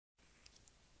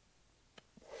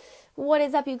What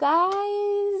is up, you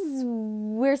guys?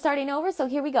 We're starting over, so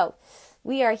here we go.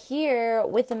 We are here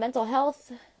with the mental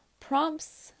health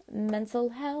prompts. Mental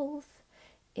health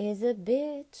is a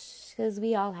bitch, because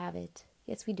we all have it.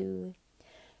 Yes, we do.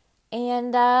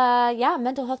 And yeah,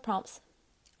 mental health prompts.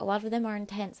 A lot of them are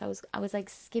intense. I was like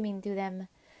skimming through them.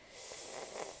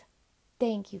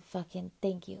 Thank you.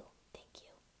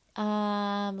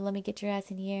 Let me get your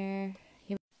ass in here.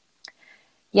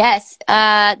 Yes,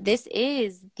 this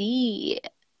is the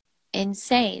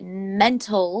insane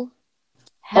mental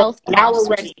health Now prompts.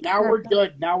 we're ready. Now we're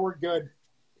good.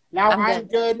 Now I'm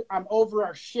good. I'm over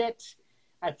our shit.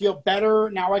 I feel better.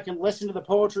 Now I can listen to the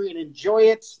poetry and enjoy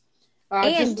it.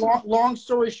 Just long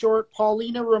story short,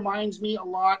 Paulina reminds me a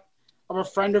lot of a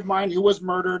friend of mine who was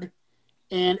murdered.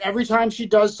 And every time she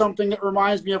does something that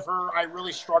reminds me of her, I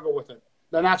really struggle with it.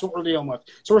 Then that's what we're dealing with.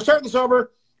 So we're starting this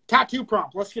over. Tattoo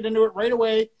prompt. Let's get into it right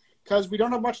away because we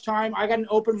don't have much time. I got an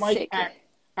open mic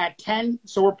at 10,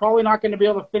 so we're probably not going to be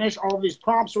able to finish all of these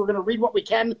prompts. So we're going to read what we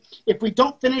can. If we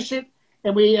don't finish it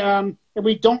and we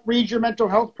don't read your mental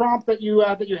health prompt that you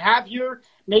have here,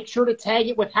 make sure to tag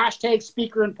it with hashtag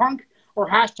speaker and punk or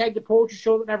hashtag the poetry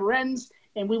show that never ends.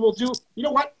 And we will do, you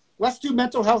know what? Let's do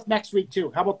mental health next week too.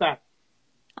 How about that?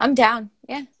 I'm down.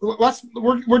 Yeah.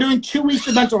 We're doing 2 weeks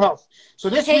of mental health. So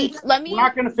this week we're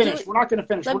not going to finish. We're going to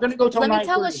go till 9:30. Let me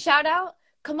tell a shout out.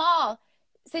 Kamal,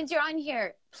 since you're on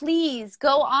here, please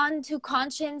go on to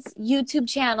Conshinz YouTube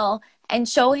channel and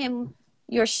show him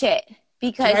your shit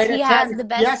because he has the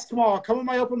best. Yes, Kamal, come on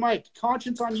my open mic.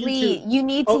 Conshinz on please, YouTube. You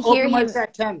need to hear him. Open mic's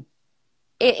at 10.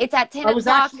 It's at 10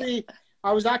 o'clock.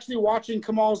 I was actually watching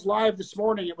Kamal's live this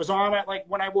morning. It was on at like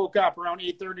when I woke up around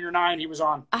 8:30 or 9. He was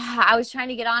on. I was trying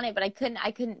to get on it, but I couldn't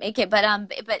make it. But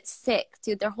sick,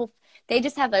 dude. They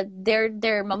just have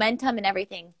their momentum and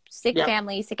everything. Sick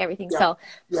family, sick everything. So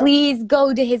please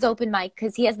go to his open mic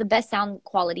because he has the best sound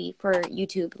quality for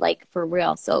YouTube, like for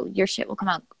real. So your shit will come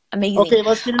out amazing. Okay,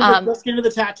 let's get into the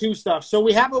tattoo stuff. So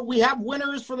we have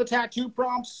winners for the tattoo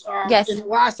prompts. Yes. In the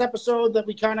last episode that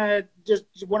we kind of just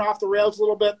went off the rails a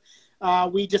little bit.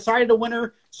 We decided a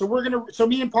winner, so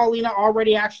me and Paulina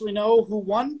already actually know who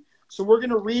won. So we're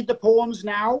gonna read the poems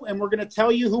now, and we're gonna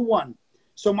tell you who won.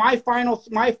 So the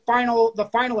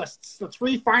finalists, the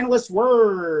 3 finalists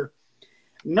were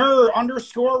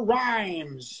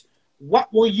 _rhymes. What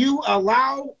you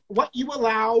allow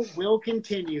will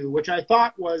continue, which I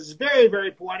thought was very,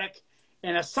 very poetic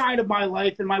and a sign of my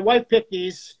life. And my wife picked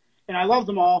these, and I love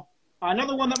them all.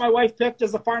 Another one that my wife picked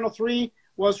as the final 3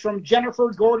 was from Jennifer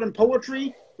Gordon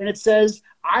Poetry, and it says,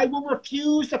 "I will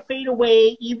refuse to fade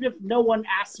away even if no one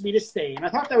asks me to stay." And I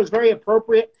thought that was very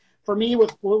appropriate for me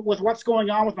with what's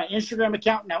going on with my Instagram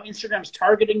account. Now Instagram's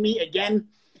targeting me again,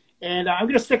 and I'm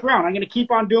going to stick around. I'm going to keep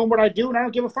on doing what I do, and I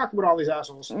don't give a fuck about all these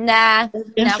assholes. Nah.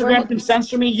 Instagram can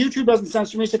censor me. YouTube doesn't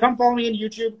censor me, so come follow me on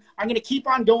YouTube. I'm going to keep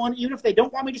on going. Even if they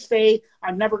don't want me to stay,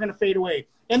 I'm never going to fade away.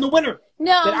 And the winner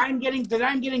that I'm getting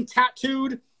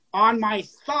tattooed on my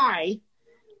thigh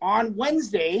on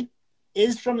Wednesday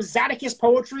is from Zadikis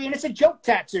Poetry, and it's a joke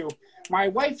tattoo. My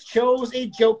wife chose a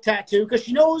joke tattoo because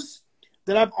she knows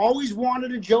that I've always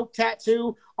wanted a joke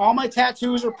tattoo. All my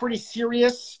tattoos are pretty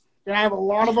serious, and I have a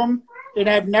lot of them, and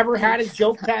I've never had a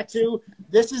joke tattoo.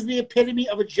 This is the epitome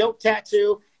of a joke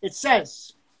tattoo. It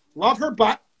says, "Love her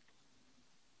butt,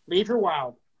 leave her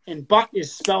wild," and butt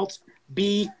is spelt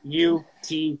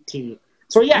B-U-T-T.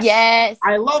 So yes,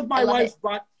 I love my wife's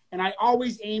butt. And I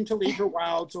always aim to leave her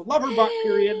wild. So love her butt,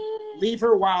 period. Leave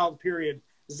her wild, period.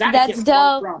 That's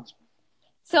dope.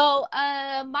 So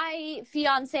my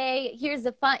fiance, here's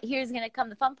gonna come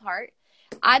the fun part.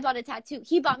 I bought a tattoo.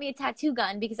 He bought me a tattoo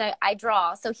gun because I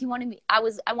draw. So he wanted me. I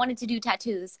wanted to do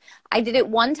tattoos. I did it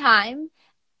one time,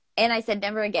 and I said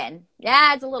never again.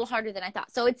 Yeah, it's a little harder than I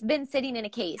thought. So it's been sitting in a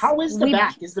case. How is the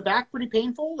back? Is the back pretty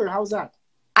painful, or how's that?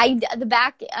 The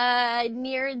back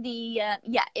near the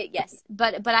yes,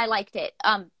 but I liked it.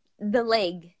 The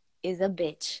leg is a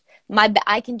bitch.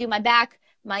 I can do my back,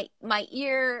 my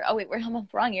ear. Oh wait, I'm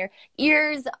wrong ear.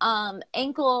 Ears,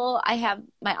 ankle. I have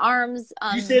my arms.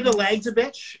 You say the leg's a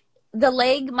bitch? The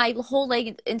leg, my whole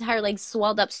leg, entire leg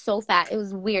swelled up so fat. It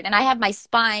was weird, and I have my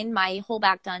spine, my whole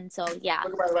back done. So yeah.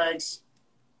 Look at my legs.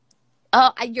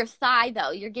 Oh, your thigh though.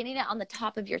 You're getting it on the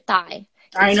top of your thigh.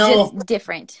 I know. It's just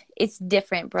different. It's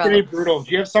different, bro. Pretty brutal.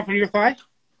 Do you have something on your thigh?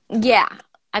 Yeah.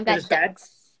 I've got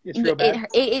It's real bad.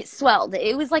 It swelled.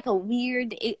 It was like a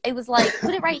weird, it was like,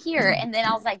 put it right here. And then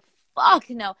I was like, fuck,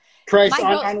 no. Christ,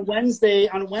 on Wednesday,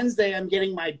 I'm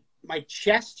getting my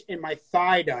chest and my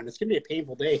thigh done. It's going to be a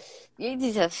painful day. Yeah,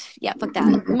 fuck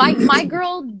that. My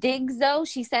girl digs, though.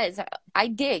 She says, I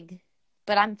dig.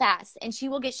 but I'm fast. And she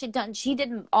will get shit done. She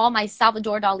did all my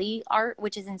Salvador Dali art,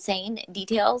 which is insane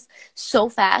details, so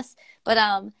fast. But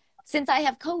since I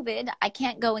have COVID, I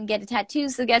can't go and get a tattoo.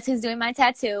 So guess who's doing my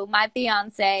tattoo? My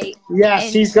fiance. Yes,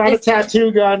 And he's got a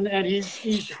tattoo gun, and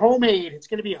he's homemade. It's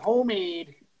going to be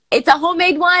homemade. It's a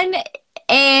homemade one,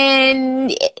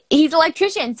 and he's an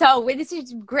electrician, so this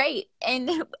is great.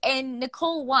 And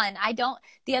Nicole won.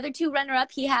 The other two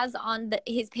runner-up he has on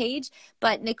his page,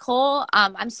 but Nicole,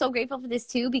 I'm so grateful for this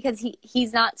too, because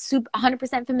he's not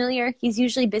 100% familiar. He's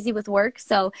usually busy with work,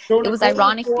 so it was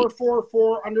ironic.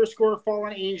 444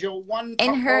 _fallen angel, one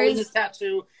and hers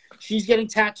tattoo. She's getting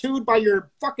tattooed by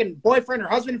your fucking boyfriend or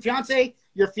husband, fiance.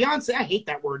 Your fiance, I hate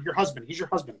that word. Your husband. He's your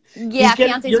husband. Yeah,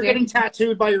 you're getting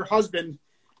tattooed by your husband.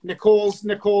 Nicole's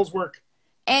work.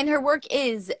 And her work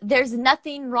is, there's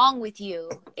nothing wrong with you.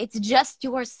 It's just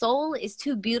your soul is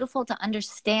too beautiful to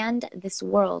understand this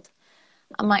world.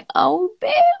 I'm like, oh,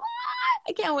 babe,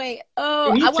 I can't wait.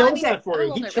 Oh, and he chose that for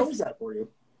you. He chose that for you.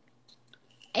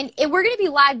 And we're going to be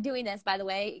live doing this, by the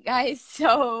way, guys.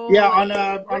 So yeah,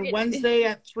 on Wednesday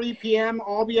at 3 p.m.,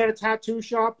 I'll be at a tattoo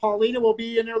shop. Paulina will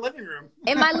be in her living room.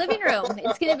 In my living room.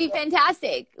 It's going to be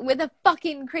fantastic with a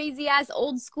fucking crazy-ass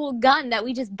old-school gun that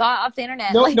we just bought off the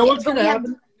internet. No, what's going to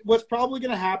happen? What's probably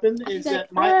going to happen is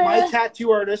that my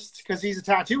tattoo artist, because he's a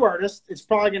tattoo artist, it's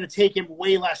probably going to take him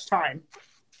way less time.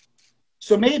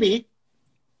 So maybe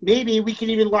we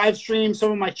can even live stream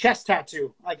some of my chest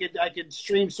tattoo. I could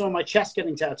stream some of my chest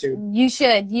getting tattooed. You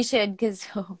should, because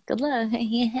good luck.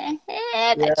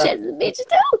 That chest is a bitch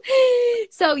too.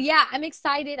 So yeah, I'm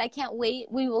excited. I can't wait.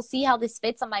 We will see how this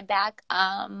fits on my back.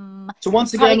 So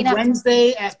once again,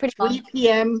 Wednesday at 3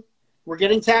 p.m. we're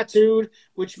getting tattooed,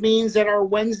 which means that our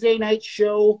Wednesday night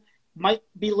show might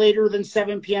be later than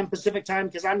 7 p.m. Pacific time,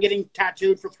 because I'm getting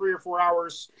tattooed for 3 or 4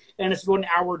 hours, and it's about an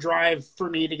hour drive for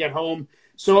me to get home.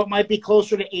 So it might be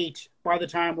closer to 8 by the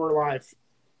time we're live.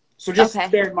 So just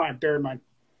bear in mind.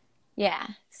 Yeah.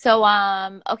 So,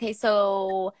 okay.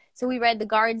 So we read the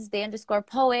guards, the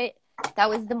 _poet. That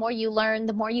was the more you learn,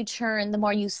 the more you churn, the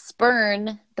more you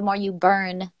spurn, the more you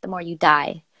burn, the more you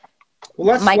die.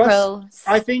 Well,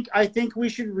 I think we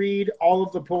should read all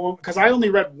of the poem, because I only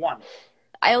read one.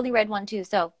 I only read one too.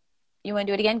 So you want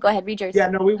to do it again? Go ahead. Read yours. Yeah,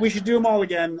 no, we should do them all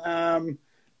again.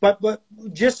 But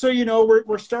just so you know,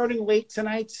 we're starting late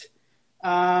tonight.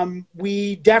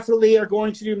 We definitely are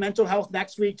going to do mental health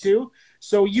next week too.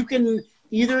 So you can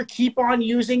either keep on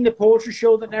using the poetry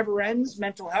show that never ends,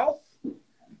 mental health,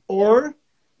 or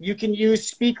you can use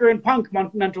Speaker and Punk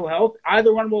mental health.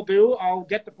 Either one will do. I'll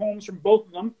get the poems from both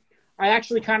of them. I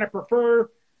actually kind of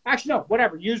prefer. Actually, no,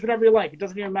 whatever. Use whatever you like. It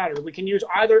doesn't even matter. We can use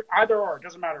either or. It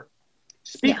doesn't matter.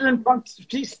 Speaker and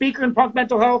Punk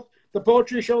mental health. The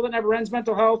poetry show that never ends,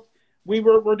 mental health.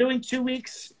 We're doing 2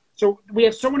 weeks, so we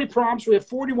have so many prompts. We have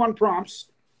 41 prompts,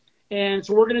 and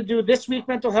so we're going to do this week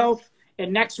mental health,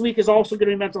 and next week is also going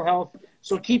to be mental health.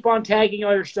 So keep on tagging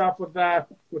all your stuff with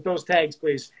those tags,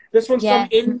 please. This one's from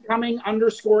incoming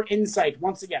 _insight.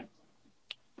 Once again,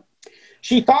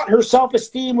 she thought her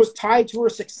self-esteem was tied to her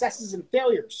successes and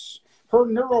failures. Her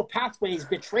neural pathways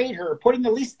betrayed her, putting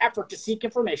the least effort to seek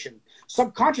information.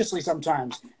 Subconsciously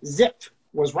sometimes, Zip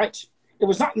was right. It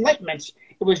was not enlightenment.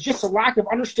 It was just a lack of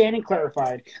understanding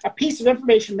clarified. A piece of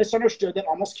information misunderstood that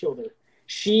almost killed her.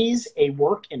 She's a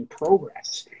work in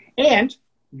progress. And,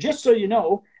 just so you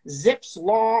know, Zip's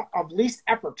law of least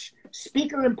effort.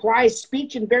 Speaker implies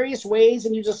speech in various ways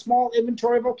and uses a small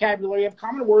inventory of vocabulary of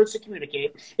common words to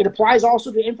communicate. It applies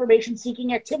also to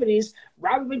information-seeking activities.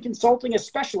 Rather than consulting a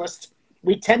specialist,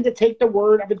 we tend to take the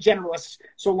word of a generalist,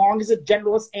 so long as the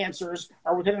generalist's answers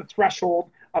are within a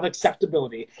threshold of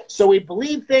acceptability. So we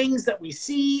believe things that we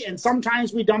see, and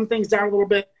sometimes we dumb things down a little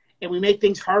bit, and we make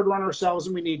things harder on ourselves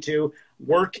than we need to.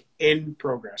 Work in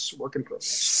progress.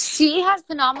 She has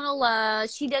phenomenal,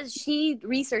 she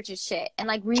researches shit, and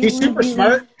like really, she's super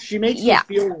smart. She makes me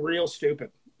feel real stupid.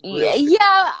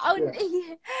 Yeah,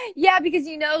 because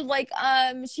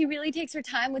she really takes her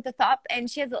time with the thought, and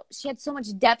she had so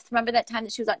much depth. Remember that time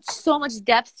that she was on, so much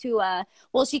depth to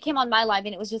she came on my live,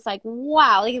 and it was just like,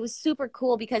 wow, like it was super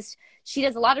cool because she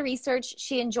does a lot of research,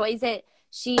 she enjoys it,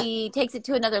 she takes it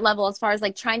to another level as far as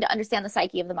like trying to understand the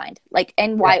psyche of the mind, like,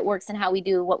 and why it works and how we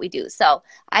do what we do. So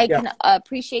I can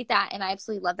appreciate that, and I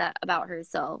absolutely love that about her.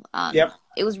 So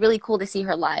it was really cool to see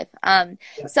her live.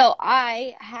 So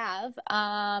I have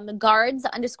guards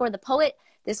 _ the poet.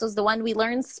 This was the one we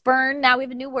learned. Spurn. Now we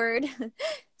have a new word.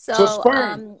 so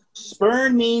spurn.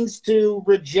 Spurn means to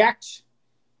reject.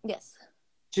 Yes.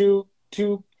 To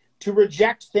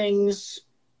reject things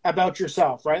about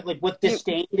yourself, right? Like with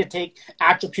disdain, to take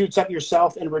attributes of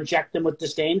yourself and reject them with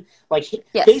disdain. Like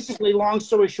basically, long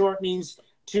story short, means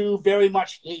to very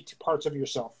much hate parts of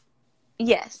yourself.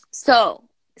 Yes. So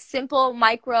simple,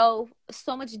 micro,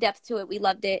 so much depth to it. We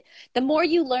loved it. The more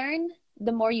you learn,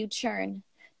 the more you churn.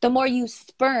 The more you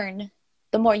spurn,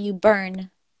 the more you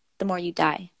burn, the more you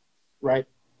die. Right.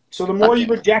 So the more you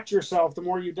reject yourself, the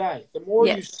more you die. The more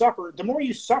you suffer, the more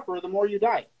you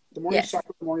die. The more you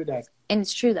suffer, the more you die. And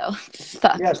it's true, though.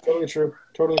 Fuck. Yeah, it's totally true.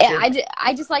 Totally true.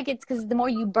 I just like it because the more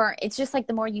you burn, it's just like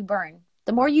the more you burn.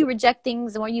 The more you reject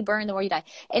things, the more you burn, the more you die.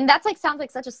 And that's like, sounds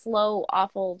like such a slow,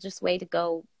 awful just way to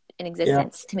go in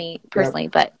existence to me personally.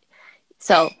 But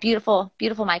so beautiful,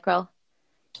 beautiful micro.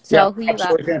 So who you got?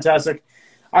 Absolutely fantastic.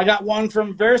 I got one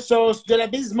from Versos de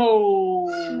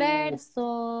l'Abismo.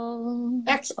 Verso.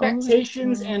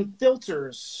 Expectations and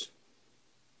filters.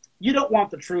 You don't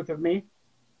want the truth of me.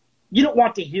 You don't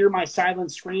want to hear my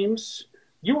silent screams.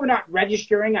 You are not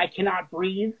registering I cannot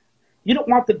breathe. You don't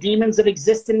want the demons that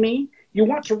exist in me. You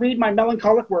want to read my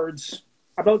melancholic words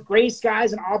about gray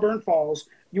skies and Auburn Falls.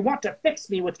 You want to fix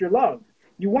me with your love.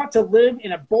 You want to live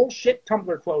in a bullshit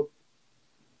Tumblr quote.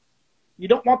 You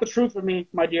don't want the truth of me,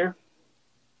 my dear.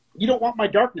 You don't want my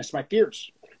darkness, my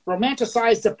fears.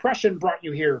 Romanticized depression brought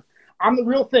you here. I'm the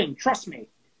real thing. Trust me.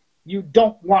 You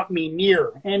don't want me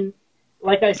near. And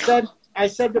like I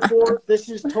said before, this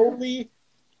is totally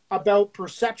about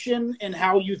perception and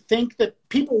how you think that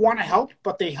people want to help,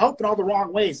 but they help in all the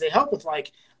wrong ways. They help with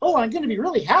like, oh, I'm going to be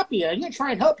really happy. I'm going to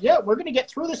try and help. Yeah, we're going to get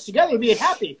through this together and be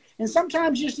happy. And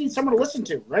sometimes you just need someone to listen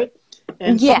to, right?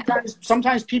 And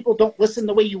sometimes people don't listen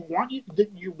the way you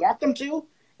want them to,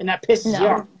 and that pisses you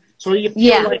off. So you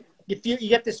feel like you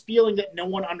get this feeling that no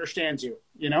one understands you,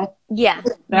 you know? Yeah.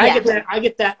 And I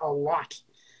get that a lot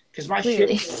because my shit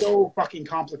is so fucking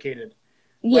complicated.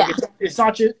 Yeah. Like it's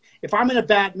not just, if I'm in a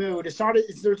bad mood,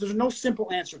 there's no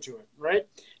simple answer to it, right?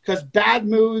 Because bad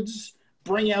moods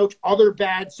bring out other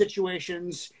bad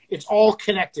situations. It's all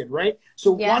connected, right?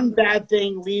 So one bad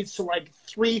thing leads to like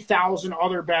 3,000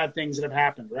 other bad things that have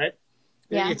happened, right?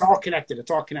 Yeah. It's all connected. It's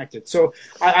all connected. So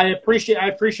I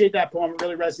appreciate that poem. It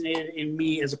really resonated in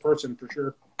me as a person for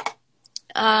sure.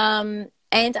 And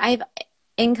I've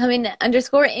incoming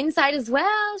 _inside as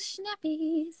well.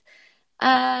 Schnappies.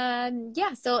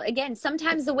 So again,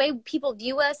 sometimes the way people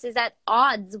view us is at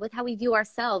odds with how we view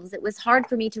ourselves. It was hard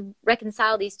for me to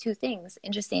reconcile these two things.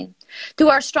 Interesting. Through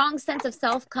our strong sense of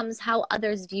self comes how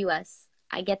others view us.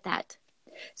 I get that.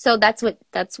 So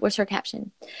what's her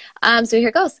caption. So here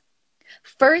it goes.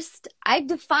 First, I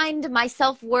defined my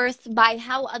self-worth by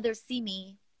how others see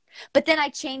me, but then I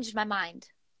changed my mind.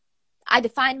 I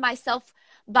defined myself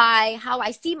by how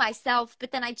I see myself,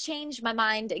 but then I changed my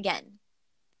mind again.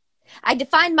 I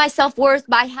defined my self-worth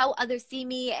by how others see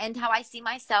me and how I see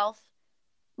myself,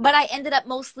 but I ended up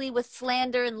mostly with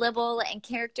slander and libel and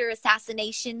character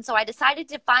assassination, so I decided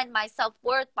to define my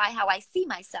self-worth by how I see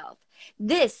myself.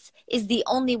 This is the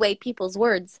only way people's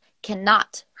words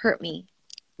cannot hurt me.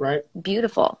 Right.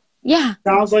 Beautiful. Yeah.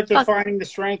 Sounds like they're finding the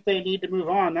strength they need to move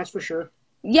on. That's for sure.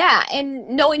 Yeah. And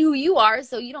knowing who you are,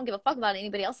 so you don't give a fuck about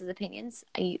anybody else's opinions.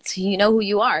 So you know who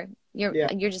you are.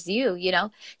 You're just you, you know?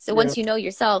 So once you know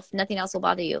yourself, nothing else will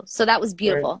bother you. So that was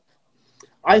beautiful.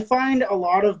 Right. I find a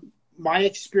lot of my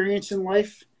experience in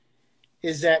life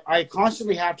is that I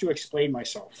constantly have to explain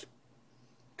myself.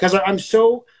 Because I'm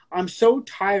so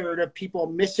tired of people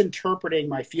misinterpreting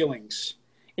my feelings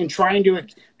and trying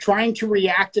to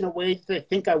react in a way that they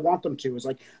think I want them to. It's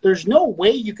like, there's no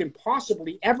way you can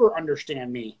possibly ever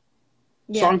understand me.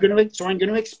 Yeah. So I'm going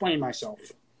to explain myself.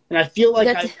 And I feel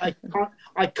like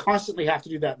I constantly have to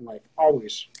do that in life.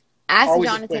 Always. Ask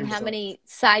Jonathan how many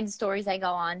side stories I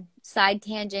go on, side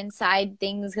tangents, side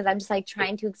things, because I'm just like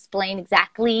trying to explain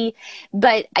exactly.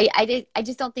 But I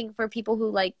just don't think for people who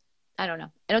like, I don't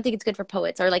know. I don't think it's good for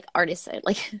poets or like artists,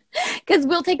 like, because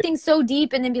we'll take things so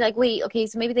deep and then be like, wait, okay,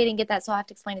 so maybe they didn't get that, so I have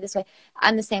to explain it this way.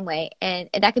 I'm the same way, and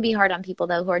that could be hard on people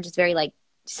though who are just very like,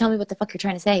 just tell me what the fuck you're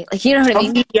trying to say, like, you know what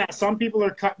I mean? Yeah, some people are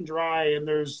cut and dry, and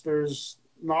there's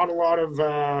not a lot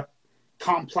of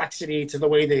complexity to the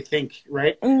way they think,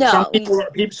 right? No,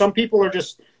 some people are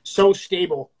just so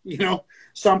stable, you know.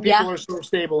 Some people are so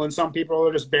stable, and some people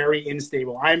are just very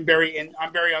unstable. I'm very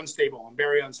unstable. I'm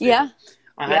very unstable. Yeah.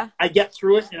 I get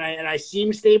through it, and I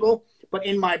seem stable, but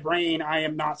in my brain, I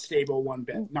am not stable one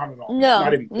bit. Not at all.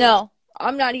 No,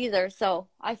 I'm not either. So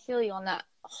I feel you on that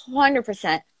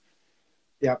 100%.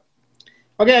 Yeah.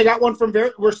 Okay, I got one from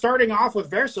we're starting off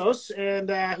with Versos, and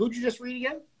who'd you just read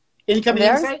again? Incoming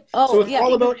Insight. Oh, so it's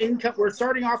all about income. We're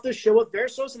starting off this show with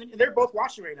Versos, and they're both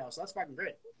watching right now, so that's fucking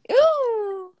great.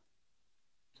 Ooh.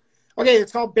 Okay,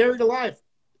 it's called Buried Alive.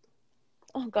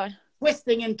 Oh, God.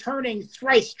 Twisting and turning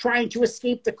thrice, trying to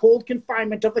escape the cold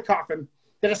confinement of the coffin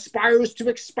that aspires to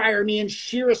expire me in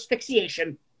sheer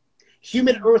asphyxiation.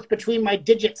 Humid earth between my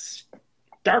digits.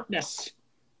 Darkness.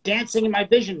 Dancing in my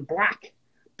vision. Black.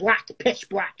 Black, pitch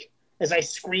black. As I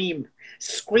scream.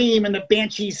 Scream and the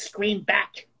banshees scream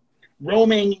back.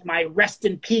 Roaming my rest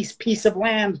in peace piece of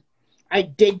land. I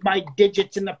dig my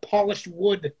digits in the polished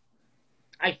wood.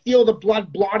 I feel the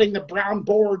blood blotting the brown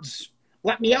boards.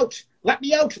 Let me out. Let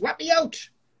me out. Let me out.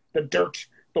 The dirt.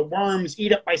 The worms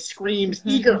eat up my screams.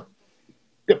 Eager.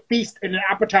 The feast and an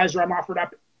appetizer I'm offered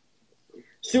up.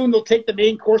 Soon they'll take the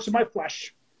main course of my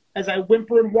flesh as I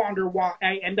whimper and wander while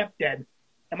I end up dead.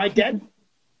 Am I dead?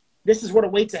 This is what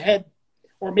awaits ahead.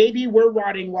 Or maybe we're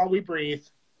rotting while we breathe.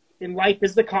 In life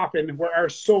is the coffin where our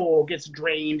soul gets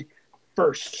drained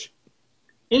first.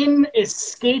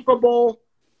 Inescapable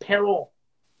peril.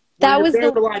 That was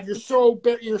alive.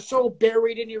 You're so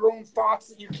buried in your own thoughts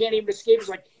that you can't even escape. It's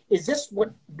like, is this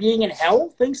what being in hell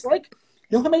thinks like?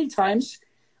 You know how many times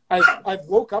I've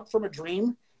woke up from a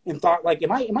dream and thought, like,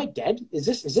 am I dead? Is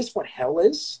this what hell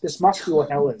is? This must be what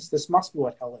hell is. This must be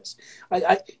what hell is.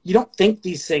 You don't think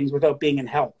these things without being in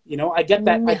hell. You know, I get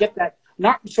that. I get that.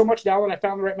 Not so much now that I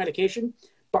found the right medication,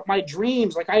 but my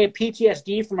dreams, like I had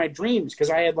PTSD from my dreams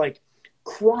because I had like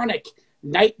chronic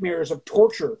nightmares of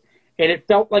torture. And it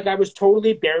felt like I was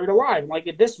totally buried alive.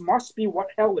 Like, this must be what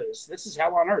hell is. This is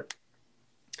hell on earth.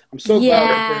 I'm so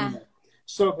glad I'm there.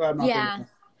 So glad I'm not there.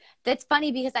 That's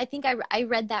funny because I think I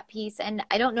read that piece, and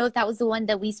I don't know if that was the one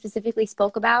that we specifically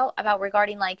spoke about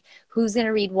regarding like who's going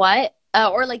to read what,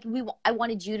 or like I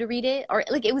wanted you to read it, or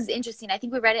like it was interesting. I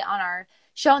think we read it on our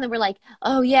show, and then we're like,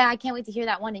 oh yeah, I can't wait to hear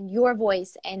that one in your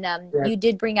voice. And you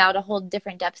did bring out a whole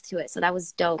different depth to it, so that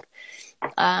was dope.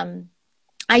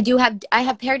 I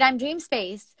have Paradigm Dream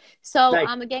Space. So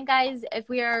again, guys, if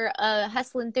we are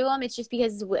hustling through them, it's just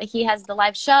because he has the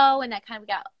live show, and that kind of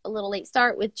got a little late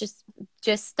start with just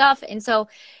stuff. And so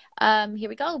here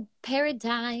we go.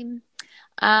 Paradigm.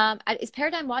 Is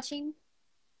Paradigm watching?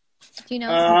 Do you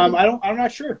know? I'm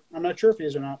not sure. I'm not sure if he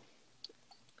is or not.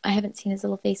 I haven't seen his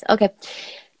little face. Okay.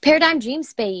 Paradigm Dream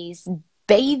Space.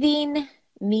 Bathing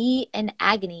me in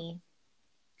agony.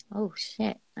 Oh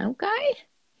shit. Okay.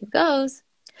 Here goes.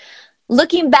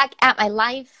 Looking back at my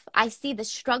life, I see the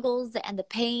struggles and the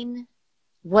pain.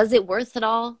 Was it worth it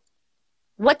all?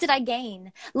 What did I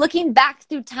gain? Looking back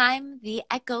through time, the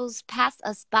echoes pass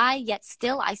us by, yet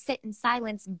still I sit in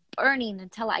silence, burning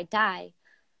until I die.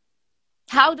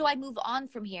 How do I move on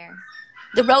from here?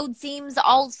 The road seems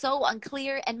all so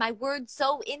unclear, and my words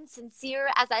so insincere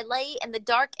as I lay in the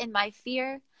dark in my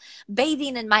fear,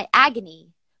 bathing in my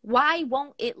agony. Why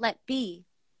won't it let be?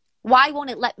 Why won't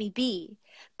it let me be?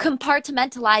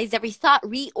 Compartmentalize every thought,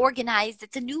 reorganized.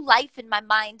 It's a new life in my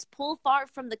mind. Pull far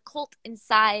from the cult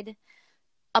inside.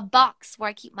 A box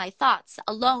where I keep my thoughts.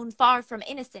 Alone, far from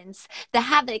innocence. The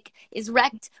havoc is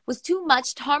wrecked. Was too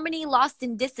much. Harmony lost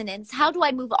in dissonance. How do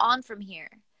I move on from here?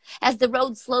 As the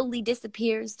road slowly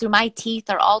disappears, through my teeth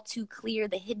are all too clear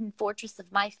the hidden fortress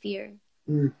of my fear.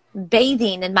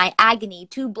 Bathing in my agony,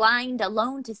 too blind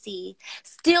alone to see.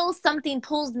 Still something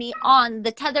pulls me on,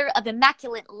 the tether of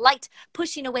immaculate light,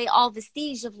 pushing away all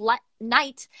vestige of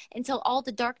night until all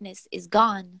the darkness is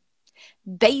gone.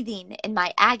 Bathing in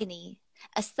my agony,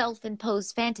 a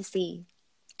self-imposed fantasy,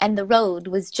 and the road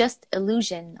was just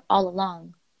illusion all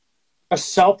along. A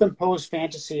self-imposed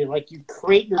fantasy, like you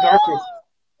create your darkness.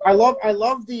 I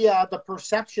love the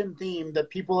perception theme that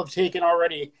people have taken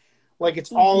already. Like,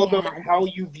 it's all about how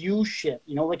you view shit,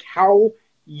 you know, like how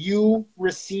you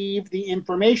receive the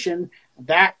information.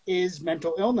 That is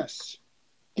mental illness.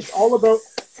 It's all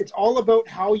about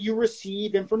how you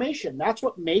receive information. That's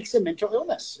what makes a mental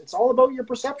illness. It's all about your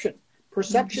perception.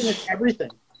 Perception is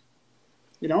everything,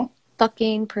 you know?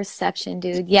 Fucking perception,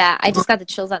 dude. Yeah, I just got the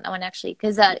chills on that one, actually,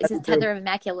 because it says Tether of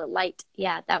Immaculate Light.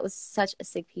 Yeah, that was such a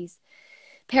sick piece.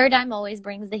 Paradigm always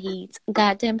brings the heat.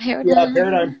 Goddamn Paradigm.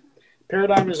 Yeah,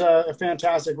 Paradigm is a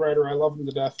fantastic writer. I love him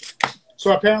to death.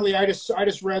 So apparently I just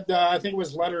read, I think it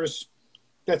was letters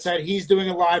that said he's doing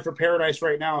a live for Paradise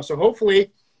right now. So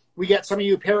hopefully we get some of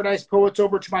you Paradise poets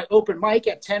over to my open mic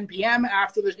at 10 p.m.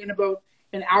 After this, in about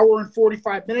an hour and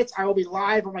 45 minutes, I will be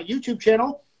live on my YouTube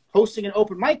channel hosting an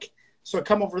open mic. So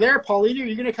come over there. Paulina, are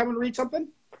you going to come and read something?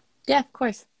 Yeah, of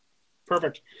course.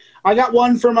 Perfect. I got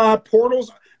one from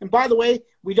Portals. And by the way,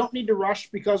 we don't need to rush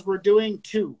because we're doing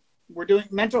two. We're doing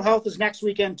mental health is next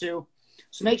weekend too.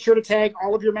 So make sure to tag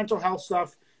all of your mental health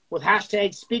stuff with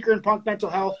hashtag Speaker and Punk Mental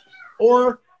Health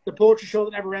or the Poetry Show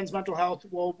That Never Ends Mental Health.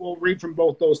 We'll read from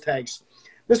both those tags.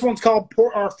 This one's called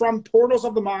From Portals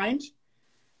of the Mind.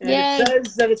 And Yay. it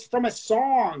says that it's from a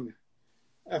song.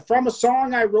 From a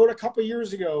song I wrote a couple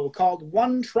years ago called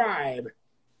One Tribe.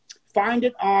 Find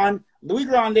it on Louis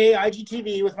Grande,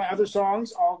 IGTV, with my other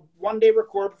songs. I'll one day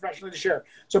record professionally to share.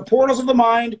 So Portals of the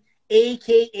Mind,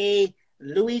 a.k.a.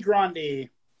 Louis Grande.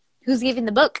 Who's giving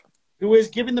the book? Who is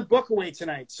giving the book away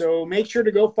tonight. So make sure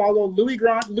to go follow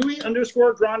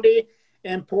Louis_Grande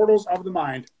and Portals of the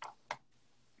Mind.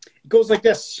 It goes like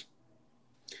this.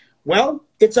 Well,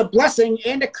 it's a blessing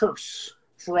and a curse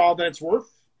for all that it's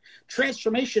worth.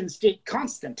 Transformation state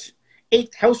constant.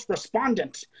 8th house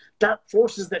respondent. Dark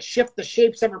forces that shift the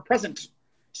shapes ever present.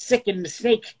 Sickened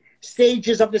snake.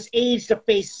 Stages of this age to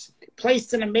face.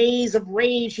 Placed in a maze of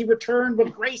rage, he returned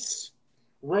with grace.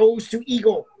 Rose to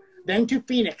eagle, then to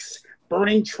phoenix.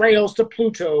 Burning trails to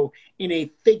Pluto in a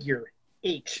figure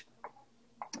 8.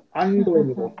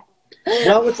 Unbelievable.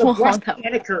 Well, it's a blessing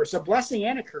and a curse. A blessing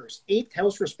and a curse. 8th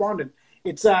house respondent.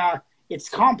 It's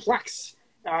complex.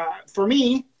 For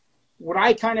me, what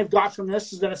I kind of got from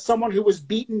this is that it's someone who was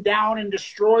beaten down and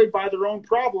destroyed by their own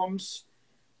problems,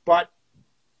 but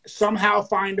somehow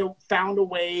found a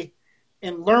way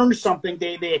and learned something.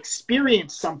 They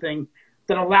experienced something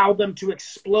that allowed them to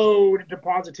explode into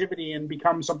positivity and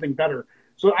become something better.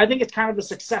 So I think it's kind of a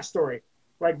success story.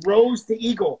 Like Rose to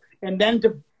Eagle and then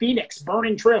to Phoenix,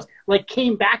 burning trails, like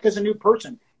came back as a new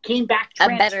person, came back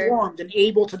transformed and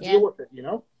able to deal with it, you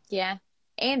know? Yeah.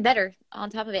 And better on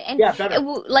top of it. And better.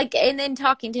 And then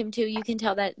talking to him too, you can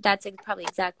tell that that's probably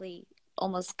exactly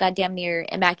almost goddamn near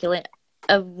immaculate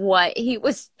of what he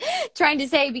was trying to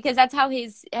say, because that's how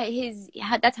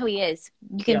that's how he is.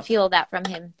 You can feel that from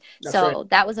him. That's so right.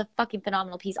 That was a fucking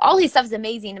phenomenal piece. All his stuff is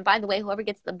amazing. And by the way, whoever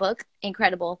gets the book,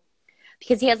 incredible,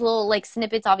 because he has little like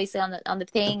snippets obviously on the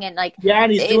thing, and like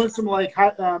and he's doing some like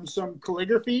some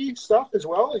calligraphy stuff as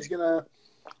well. He's gonna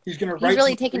write. He's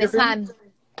really taking his time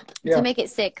to make it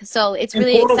sick. So it's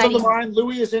really Portals exciting. Of the Mind,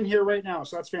 Louis is in here right now,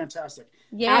 so that's fantastic.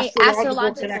 Yeah,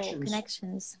 astrological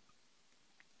connections.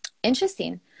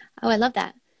 Interesting. Oh, I love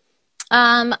that.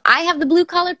 I have the Blue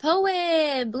Collar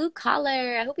poet. Blue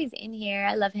Collar. I hope he's in here.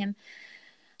 I love him.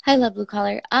 I love Blue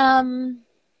Collar.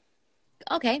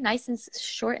 Okay, nice and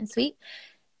short and sweet.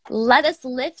 Let us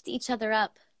lift each other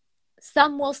up.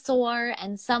 Some will soar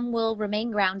and some will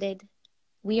remain grounded.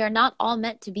 We are not all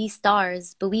meant to be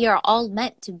stars, but we are all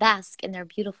meant to bask in their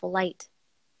beautiful light.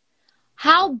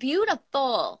 How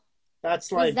beautiful.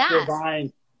 That's like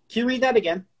divine. Can you read that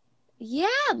again? Yeah.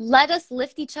 Let us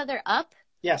lift each other up.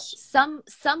 Yes. Some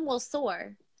will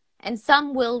soar and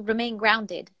some will remain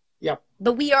grounded. Yep.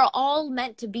 But we are all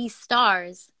meant to be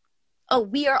stars. Oh,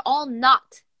 we are all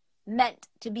not meant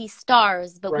to be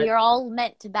stars, but we are all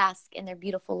meant to bask in their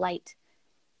beautiful light.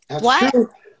 That's true.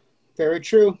 Very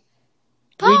true.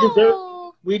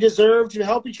 We deserve to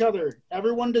help each other.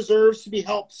 Everyone deserves to be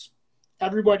helped.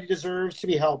 Everybody deserves to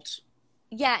be helped.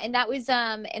 Yeah, and that was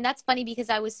and that's funny because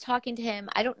I was talking to him.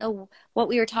 I don't know what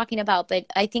we were talking about, but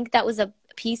I think that was a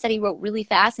piece that he wrote really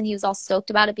fast, and he was all stoked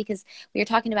about it because we were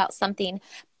talking about something.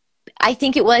 I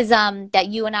think it was that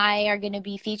you and I are going to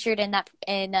be featured in that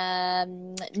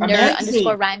Nerd_Rhymes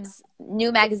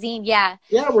new magazine. Yeah.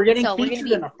 Yeah, we're getting featured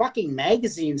in a fucking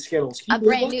magazine, Skittles. A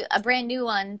brand new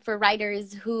one for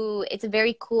writers who, it's a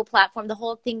very cool platform. The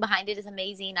whole thing behind it is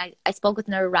amazing. I spoke with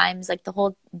Nerd_Rhymes like the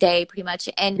whole day pretty much.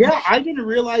 And yeah, I didn't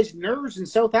realize Nerds in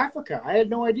South Africa. I had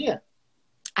no idea.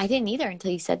 I didn't either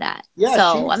until you said that. Yeah,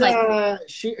 so I'm like,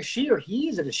 she or he?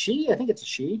 Is it a she? I think it's a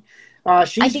she.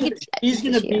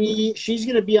 She's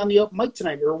gonna be on the open mic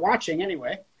tonight, or watching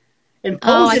anyway. And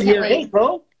Poe's in here. Hey,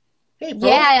 Poe. Hey, Poe.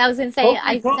 Yeah, I was gonna say.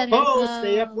 Poe,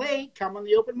 stay up late. Come on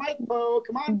the open mic, Poe.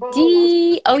 Come on,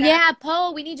 Poe. Yeah,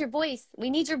 Poe. We need your voice. We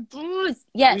need your voice.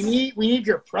 Yes. We need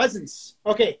your presence.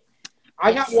 Okay,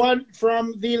 I got one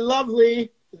from the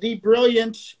lovely, the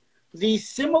brilliant, the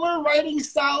similar writing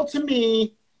style to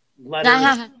me.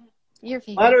 Letters. Your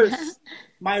favorite. Letters.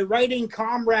 My writing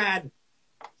comrade.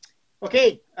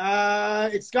 Okay,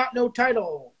 it's got no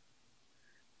title.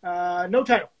 No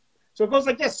title. So it goes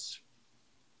like this.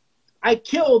 I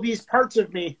kill these parts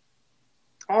of me.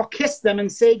 I'll kiss them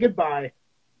and say goodbye.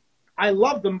 I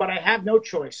love them, but I have no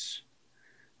choice.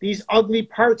 These ugly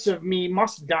parts of me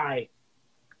must die.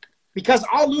 Because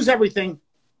I'll lose everything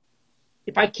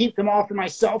if I keep them all for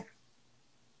myself.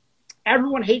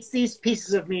 Everyone hates these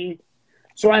pieces of me,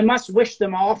 so I must wish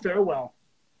them all farewell.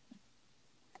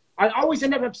 I always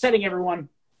end up upsetting everyone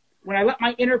when I let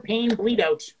my inner pain bleed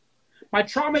out. My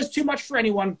trauma is too much for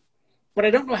anyone, but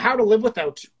I don't know how to live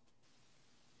without.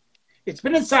 It's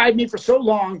been inside me for so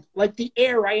long, like the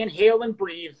air I inhale and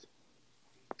breathe.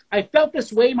 I felt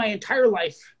this way my entire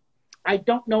life. I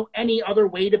don't know any other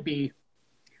way to be.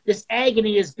 This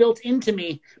agony is built into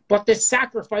me, but this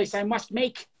sacrifice I must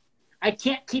make. I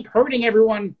can't keep hurting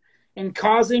everyone and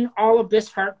causing all of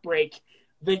this heartbreak.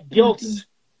 The guilt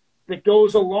that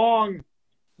goes along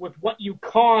with what you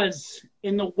cause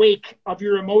in the wake of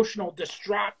your emotional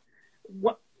distraught.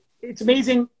 It's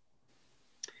amazing.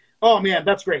 Oh man,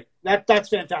 that's great. That's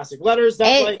fantastic. Letters,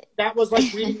 that was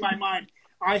like reading my mind.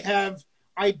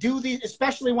 I do these,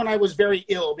 especially when I was very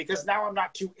ill, because now I'm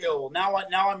not too ill. Now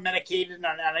I'm medicated and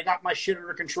I got my shit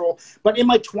under control. But in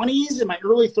my 20s, in my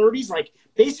early 30s, like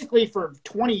basically for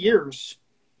 20 years,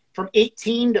 from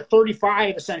 18 to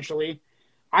 35, essentially,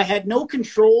 I had no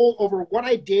control over what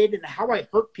I did and how I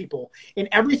hurt people. And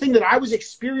everything that I was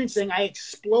experiencing, I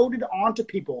exploded onto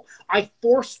people. I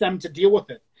forced them to deal with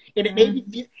it. And it made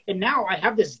me, and now I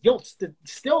have this guilt that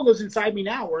still lives inside me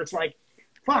now, where it's like,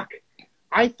 fuck,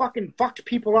 I fucking fucked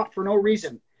people up for no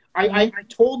reason. I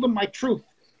told them my truth.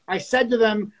 I said to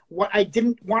them what I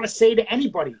didn't want to say to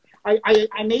anybody. I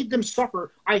made them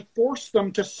suffer. I forced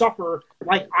them to suffer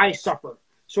like I suffer,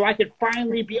 so I could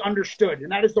finally be understood.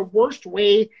 And that is the worst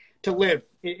way to live.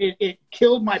 It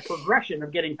killed my progression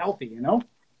of getting healthy, you know?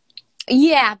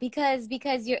 Yeah, because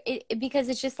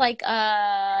it's just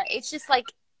like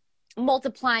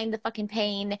multiplying the fucking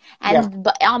pain and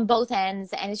on both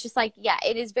ends, and it's just like, yeah,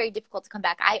 it is very difficult to come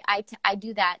back. I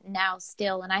do that now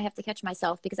still, and I have to catch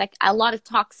myself, because a lot of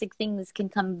toxic things can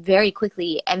come very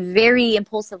quickly and very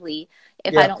impulsively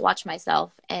if I don't watch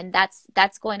myself, and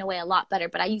that's going away a lot better.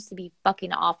 But I used to be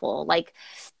fucking awful, like,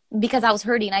 because I was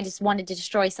hurting, I just wanted to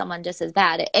destroy someone just as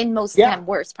bad, and most of the time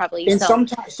worse, probably. And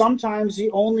sometimes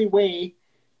the only way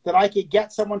that I could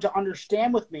get someone to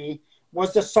understand with me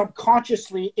was to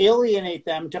subconsciously alienate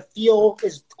them to feel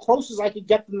as close as I could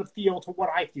get them to feel to what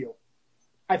I feel.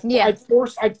 I'd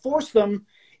force them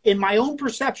in my own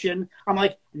perception. I'm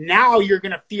like, now you're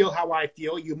going to feel how I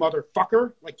feel, you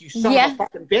motherfucker. Like, you son of a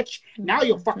fucking bitch. Now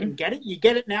you'll fucking get it. You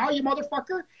get it now, you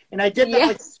motherfucker? And I did that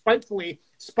like spitefully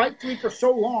for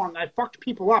so long. I fucked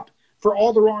people up for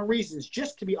all the wrong reasons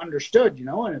just to be understood, you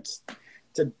know? And it's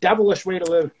a devilish way to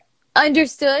live.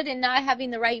 Understood, and not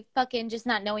having the right fucking, just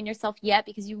not knowing yourself yet,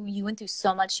 because you went through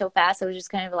so much so fast. It was just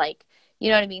kind of like, you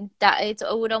know what I mean? That it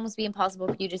would almost be impossible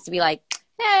for you just to be like,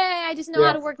 hey, I just know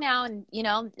how to work now, and you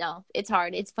know, no, it's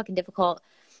hard. It's fucking difficult.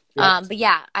 But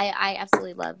yeah, I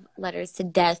absolutely love Letters to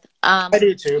Death. I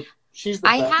do too. She's the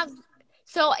best.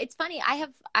 So it's funny. I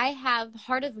have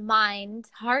Heart of Mind,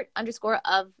 Heart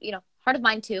of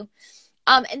Mind too.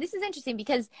 And this is interesting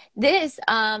because this,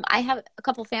 I have a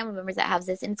couple family members that have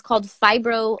this, and it's called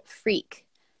Fibro Freak.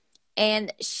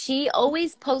 And she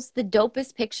always posts the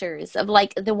dopest pictures of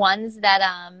like the ones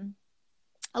that,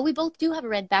 we both do have a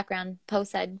red background, Poe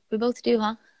said. We both do,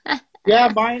 huh?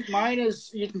 Yeah, mine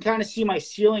is, you can kind of see my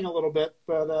ceiling a little bit,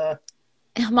 but,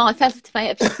 Mom, I fell to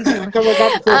my because I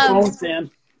got the cool phone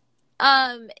stand.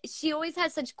 She always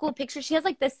has such cool pictures. She has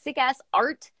like this sick ass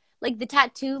art, like the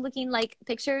tattoo looking like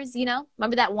pictures, you know?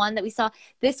 Remember that one that we saw?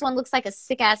 This one looks like a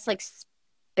sick ass like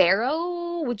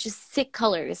sparrow with just sick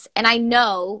colors. And I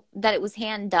know that it was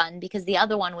hand done because the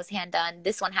other one was hand done.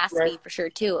 This one has to be for sure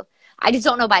too. I just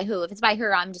don't know by who. If it's by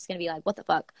her, I'm just gonna be like, what the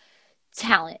fuck?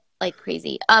 Talent like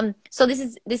crazy. So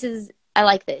this is I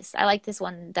like this. I like this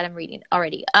one that I'm reading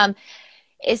already.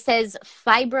 It says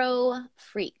Fibro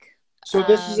Freak. So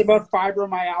this is about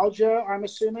fibromyalgia, I'm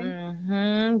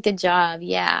assuming? Good job,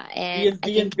 yeah. And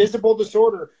the invisible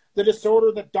disorder, the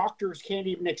disorder that doctors can't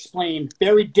even explain.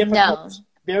 Very difficult. No.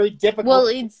 Very difficult. Well,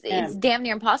 it's damn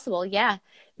near impossible, yeah.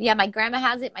 Yeah, my grandma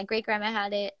has it. My great-grandma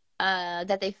had it,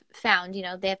 that they found. You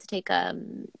know, they have to take,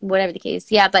 whatever the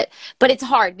case. Yeah, but it's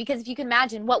hard because if you can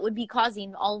imagine what would be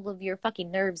causing all of your fucking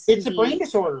nerves. It's a brain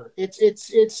disorder.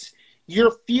 It's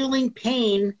you're feeling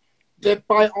pain that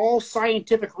by all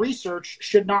scientific research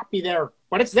should not be there.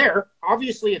 But it's there.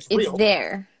 Obviously, it's real. It's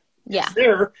there. Yeah. It's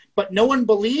there, but no one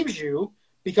believes you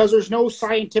because there's no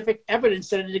scientific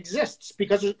evidence that it exists,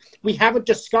 because we haven't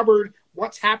discovered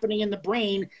what's happening in the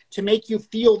brain to make you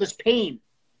feel this pain.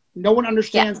 No one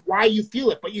understands why you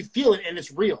feel it, but you feel it and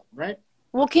it's real, right?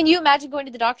 Well, can you imagine going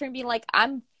to the doctor and being like,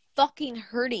 I'm fucking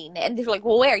hurting, and they're like,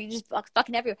 well, where? You just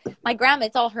fucking everywhere. My grandma,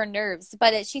 it's all her nerves,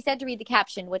 but she said to read the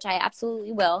caption, which I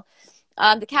absolutely will.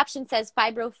 The caption says,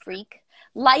 Fibro Freak,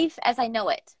 life as I know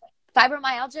it.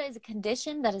 Fibromyalgia is a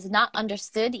condition that is not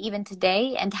understood even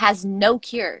today and has no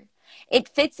cure. It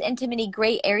fits into many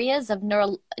gray areas of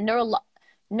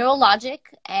neurologic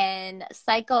and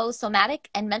psychosomatic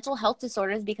and mental health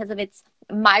disorders because of its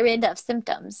myriad of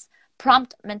symptoms.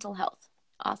 Prompt mental health.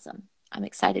 Awesome. I'm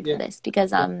excited for this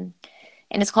because, and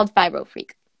it's called Fibro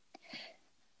Freak.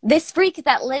 This freak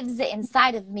that lives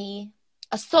inside of me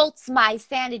assaults my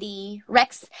sanity,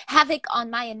 wreaks havoc on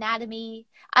my anatomy.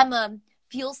 I'm a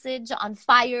fuel sidge on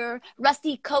fire,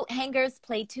 rusty coat hangers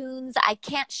play tunes I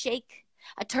can't shake,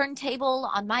 a turntable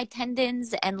on my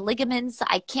tendons and ligaments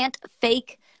I can't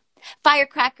fake.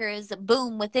 Firecrackers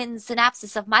boom within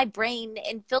synapses of my brain,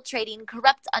 infiltrating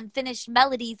corrupt, unfinished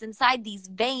melodies inside these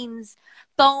veins.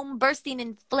 Foam bursting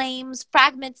in flames,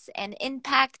 fragments and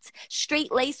impact,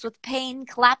 straight-laced with pain,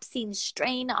 collapsing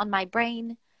strain on my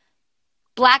brain.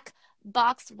 Black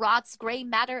box rots, gray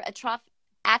matter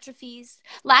atrophies,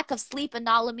 lack of sleep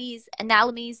anomalies.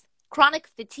 Chronic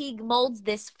fatigue molds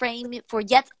this frame for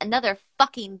yet another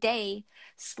fucking day.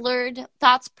 Slurred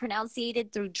thoughts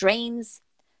pronunciated through drains.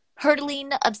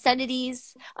 Hurtling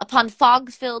obscenities upon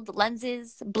fog-filled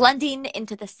lenses, blending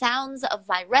into the sounds of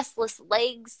my restless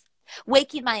legs,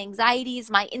 waking my anxieties,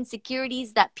 my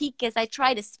insecurities that peak as I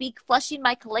try to speak, flushing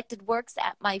my collected works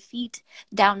at my feet,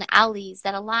 down alleys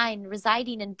that align,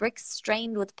 residing in bricks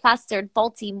strained with plastered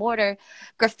faulty mortar,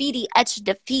 graffiti-etched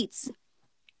defeats,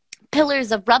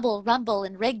 pillars of rubble rumble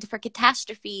and rigged for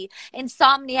catastrophe,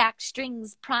 insomniac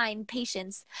strings prime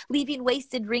patience, leaving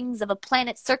wasted rings of a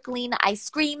planet circling. I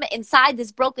scream inside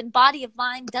this broken body of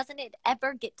mine. Doesn't it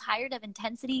ever get tired of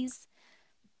intensities?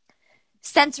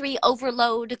 Sensory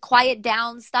overload, quiet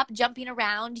down, stop jumping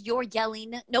around, you're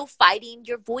yelling, no fighting,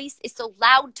 your voice is so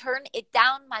loud, turn it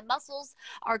down, my muscles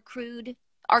are cued,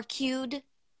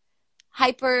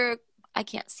 hyper, I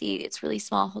can't see, it's really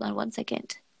small, hold on 1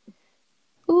 second.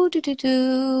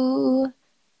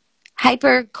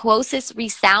 Hyperquosis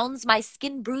resounds. My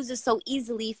skin bruises so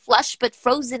easily. Flush but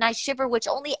frozen, I shiver, which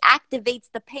only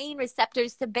activates the pain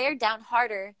receptors to bear down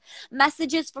harder.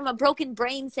 Messages from a broken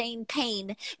brain saying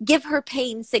pain. Give her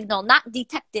pain signal, not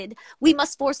detected. We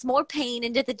must force more pain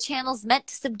into the channels meant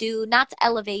to subdue, not to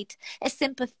elevate. A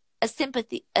symphony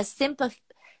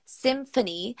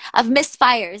of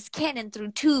misfires, cannon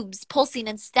through tubes, pulsing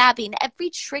and stabbing. Every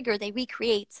trigger they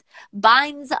recreate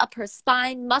binds up her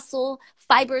spine, muscle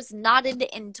fibers knotted,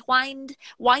 entwined,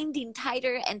 winding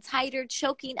tighter and tighter,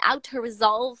 choking out her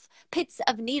resolve. Pits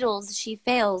of needles, she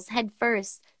fails head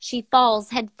first. She falls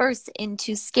head first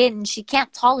into skin she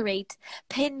can't tolerate.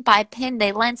 Pin by pin,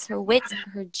 they lance her wit,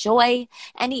 her joy,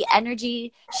 any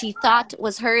energy she thought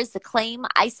was hers to claim.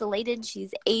 Isolated,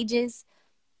 she's ages.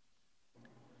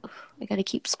 I gotta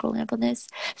keep scrolling up on this.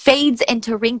 Fades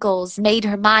into wrinkles, made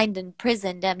her mind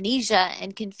imprisoned. Amnesia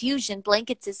and confusion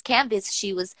blankets his canvas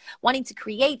she was wanting to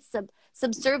create,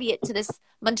 subservient to this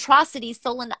monstrosity.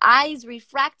 Sullen eyes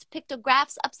refract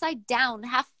pictographs upside down,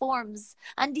 half forms,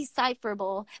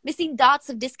 undecipherable, missing dots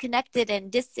of disconnected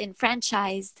and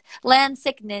disenfranchised. Land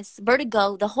sickness,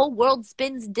 vertigo, the whole world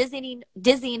spins,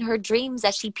 dizzying her dreams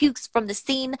as she pukes from the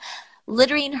scene,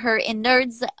 littering her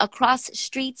innards across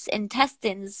streets,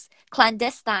 intestines,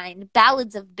 clandestine,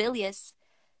 ballads of bilious,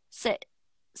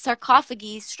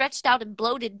 sarcophagi, stretched out and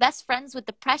bloated, best friends with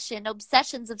depression,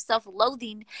 obsessions of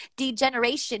self-loathing,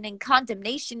 degeneration and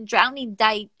condemnation, drowning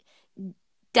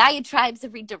diatribes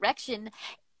of redirection,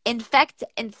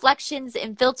 inflections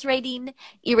infiltrating,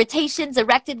 irritations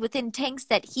erected within tanks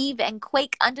that heave and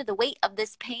quake under the weight of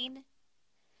this pain.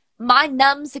 Mind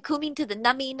numb, succumbing to the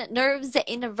numbing, nerves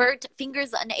invert,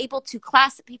 fingers unable to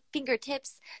clasp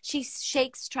fingertips. She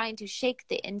shakes, trying to shake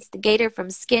the instigator from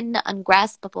skin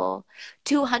ungraspable.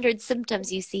 200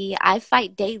 symptoms, you see. I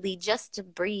fight daily just to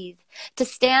breathe. To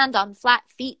stand on flat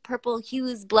feet, purple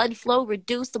hues, blood flow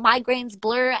reduced, migraines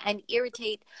blur and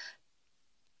irritate.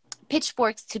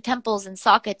 Pitchforks to temples and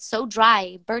sockets so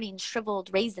dry, burning shriveled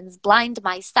raisins blind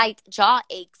my sight. Jaw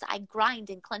aches, I grind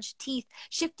and clench teeth,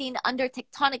 shifting under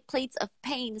tectonic plates of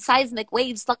pain, seismic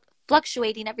waves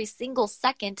fluctuating every single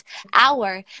second,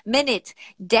 hour, minute,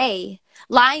 day.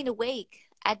 Lying awake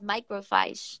at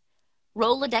microfiche,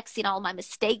 Rolodexing all my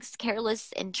mistakes,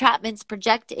 careless entrapments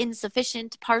project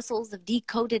insufficient parcels of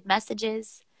decoded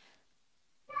messages.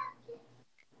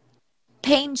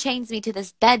 Pain chains me to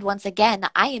this bed once again.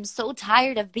 I am so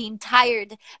tired of being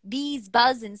tired. Bees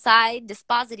buzz inside,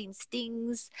 dispositing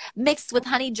stings, mixed with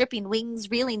honey dripping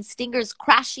wings, reeling stingers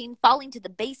crashing, falling to the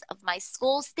base of my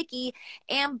skull. Sticky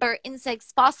amber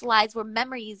insects fossilized where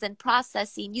memories and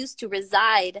processing used to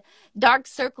reside. Dark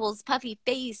circles, puffy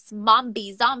face,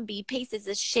 zombie paces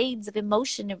as shades of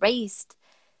emotion erased.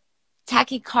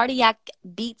 Tachycardiac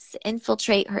beats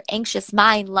infiltrate her anxious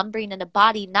mind, lumbering in a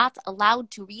body not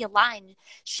allowed to realign.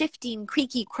 Shifting,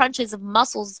 creaky crunches of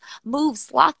muscles move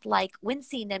sloth-like,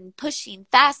 wincing and pushing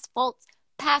past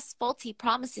faulty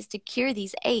promises to cure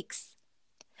these aches.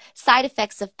 Side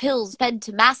effects of pills fed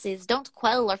to masses don't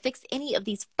quell or fix any of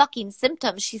these fucking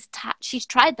symptoms. She's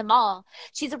tried them all.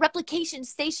 She's a replication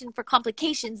station for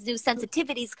complications. New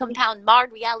sensitivities compound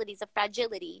marred realities of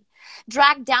fragility.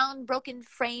 Dragged down broken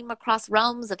frame across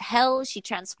realms of hell, she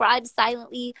transcribes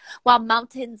silently while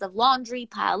mountains of laundry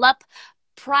pile up,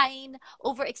 prying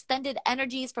over extended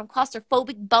energies from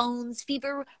claustrophobic bones.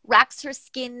 Fever racks her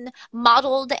skin,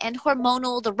 mottled and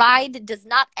hormonal. The ride does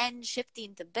not end,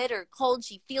 shifting to bitter cold.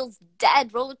 She feels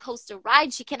dead. Roller coaster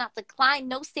ride she cannot decline.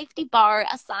 No safety bar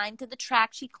assigned to the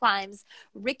track she climbs.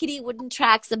 Rickety wooden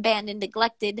tracks abandoned,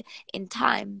 neglected in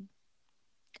time.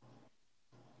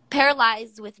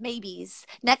 Paralyzed with maybes,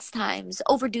 next times,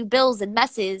 overdue bills and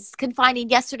messes, confining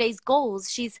yesterday's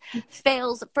goals. She's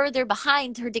fails further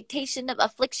behind, her dictation of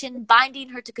affliction, binding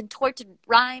her to contorted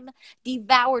rhyme,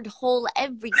 devoured whole.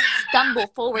 Every stumble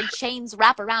forward, chains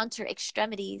wrap around her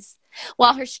extremities,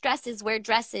 while her stresses wear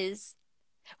dresses,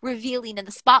 revealing in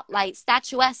the spotlight,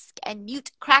 statuesque and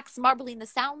mute, cracks marbling the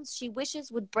sounds she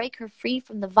wishes would break her free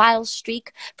from the vile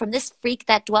streak, from this freak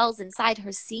that dwells inside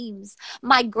her seams.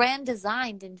 My grand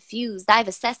designed infused, I've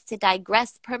assessed to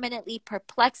digress, permanently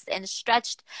perplexed and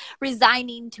stretched,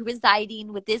 resigning to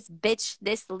residing with this bitch,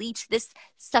 this leech, this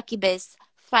succubus,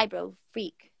 fibro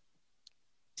freak.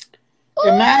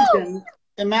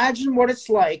 Imagine what it's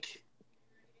like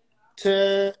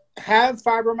to have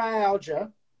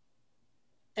fibromyalgia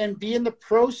and be in the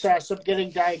process of getting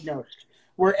diagnosed,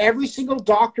 where every single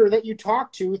doctor that you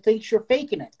talk to thinks you're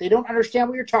faking it. They don't understand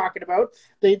what you're talking about.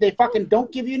 They fucking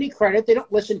don't give you any credit. They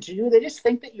don't listen to you. They just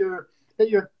think that you're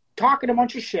talking a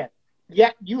bunch of shit.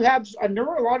 Yet you have a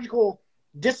neurological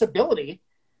disability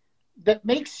that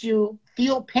makes you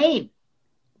feel pain.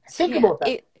 Think about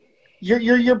that.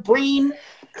 Your brain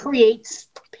creates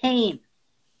pain.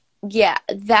 Yeah,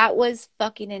 that was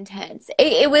fucking intense.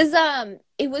 It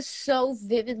was so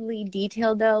vividly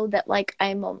detailed though that like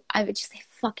I would just say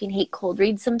fucking hate cold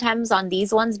reads sometimes on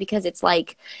these ones because it's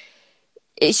like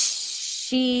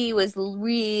she was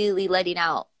really letting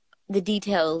out the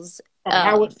details of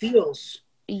how it feels.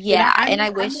 Yeah, and I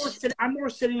wish I'm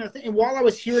more sitting there and while I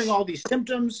was hearing all these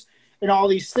symptoms and all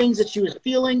these things that she was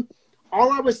feeling,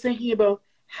 all I was thinking about,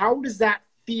 how does that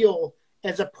feel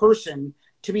as a person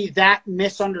to be that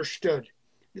misunderstood?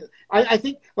 I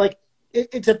think like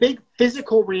it's a big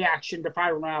physical reaction to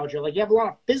fibromyalgia. Like you have a lot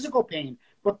of physical pain,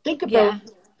 but think about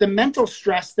the mental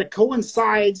stress that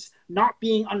coincides not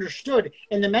being understood,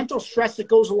 and the mental stress that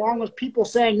goes along with people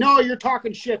saying, "No, you're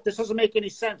talking shit. This doesn't make any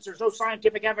sense. There's no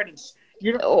scientific evidence."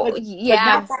 You know, or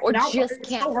just it's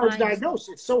can't so hard to diagnose.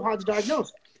 It's so hard to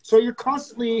diagnose. So you're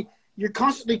constantly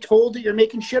told that you're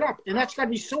making shit up, and that's got to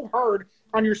be so hard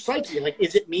on your psyche. Like,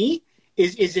 is it me?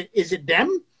 Is it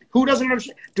them? Who doesn't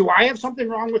understand? Do I have something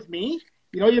wrong with me?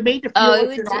 You know, you're made to feel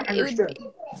like you're not understood.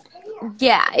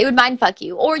 It would mind fuck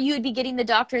you. Or you would be getting the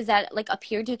doctors that like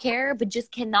appear to care but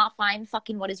just cannot find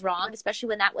fucking what is wrong, especially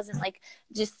when that wasn't like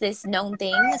just this known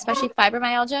thing, especially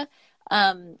fibromyalgia.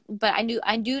 But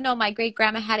I do know my great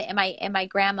grandma had it, and my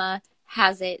grandma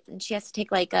has it, and she has to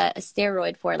take like a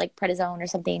steroid for it, like prednisone or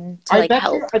something to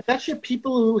help. I bet you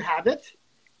people who have it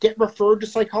get referred to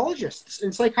psychologists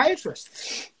and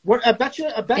psychiatrists. I bet you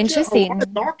a lot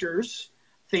of doctors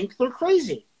think they're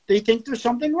crazy. They think there's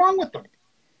something wrong with them.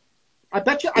 I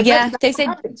bet you they say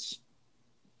happens.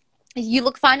 You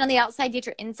look fine on the outside, yet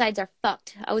your insides are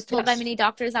fucked. I was told by many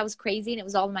doctors I was crazy and it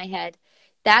was all in my head.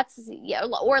 That's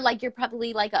or like you're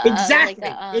probably like exactly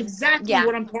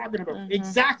what I'm talking about. Mm-hmm.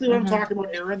 Exactly what I'm talking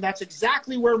about, Aaron. That's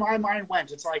exactly where my mind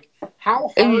went. It's like, how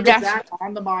hard is that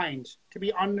on the mind to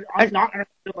be not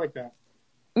understood like that?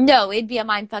 No, it'd be a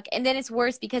mind fuck, and then it's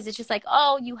worse because it's just like,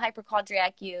 oh, you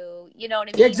hypochondriac, you know what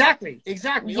I mean? Exactly.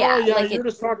 Yeah, you're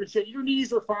just talking shit. Your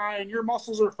knees are fine, your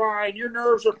muscles are fine, your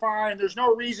nerves are fine. There's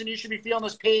no reason you should be feeling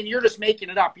this pain. You're just making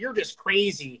it up. You're just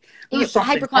crazy. There's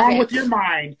something wrong with your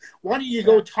mind. Why don't you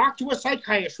go talk to a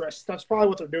psychiatrist? That's probably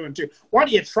what they're doing too. Why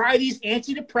don't you try these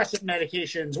antidepressant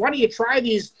medications? Why don't you try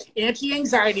these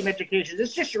anti-anxiety medications?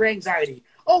 It's just your anxiety.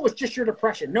 Oh, it's just your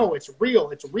depression. No, it's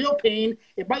real. It's real pain.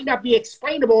 It might not be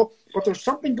explainable, but there's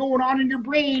something going on in your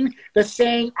brain that's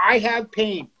saying, I have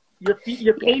pain.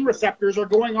 Your pain receptors are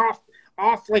going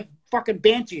off like fucking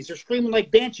banshees. They're screaming like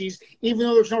banshees, even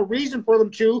though there's no reason for them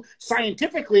to.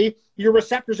 Scientifically, your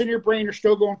receptors in your brain are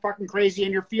still going fucking crazy,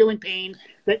 and you're feeling pain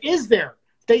that is there.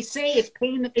 They say it's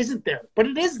pain that isn't there, but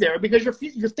it is there because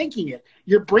you're thinking it.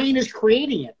 Your brain is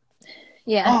creating it.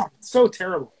 Yeah. Oh, it's so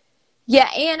terrible. Yeah,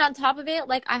 and on top of it,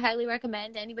 like, I highly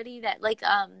recommend anybody that, like,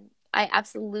 I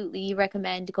absolutely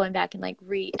recommend going back and, like,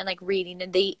 reading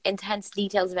the intense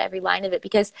details of every line of it,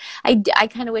 because I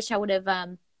kind of wish I would have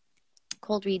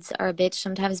cold reads are a bitch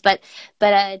sometimes, but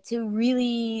to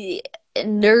really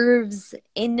nerves,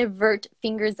 invert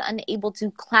fingers unable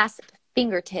to clasp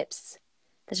fingertips.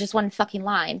 That's just one fucking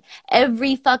line.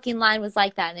 Every fucking line was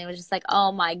like that, and it was just like,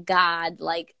 oh my God,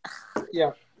 like,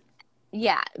 yeah.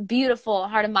 Yeah, beautiful,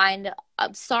 heart of mind.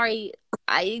 I'm sorry.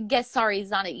 I guess sorry is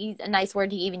not a nice word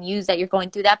to even use that you're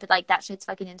going through that, but like that shit's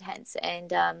fucking intense.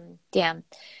 And damn,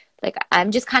 like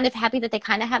I'm just kind of happy that they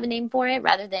kind of have a name for it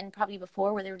rather than probably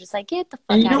before where they were just like, get the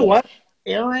And fuck you out know of here. what?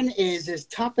 Erin is as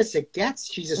tough as it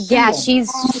gets. She's a Yeah,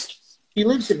 single mom. She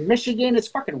lives in Michigan. It's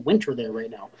fucking winter there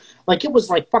right now. Like it was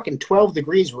like fucking 12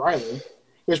 degrees where I live.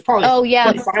 It was probably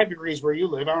 25 degrees where you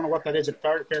live. I don't know what that is at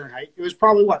Fahrenheit. It was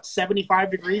probably, what, 75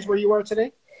 degrees where you are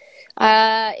today?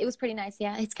 It was pretty nice,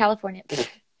 yeah. It's California. It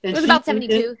was about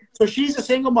 72. So she's a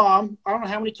single mom. I don't know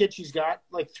how many kids she's got,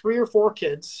 like 3 or 4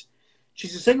 kids.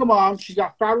 She's a single mom. She's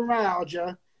got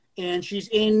fibromyalgia, and she's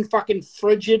in fucking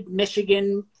frigid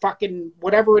Michigan, fucking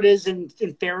whatever it is in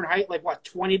Fahrenheit, like what,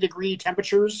 20-degree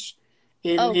temperatures?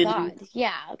 God,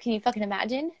 yeah. Can you fucking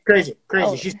imagine? Crazy.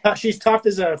 Oh. She's tough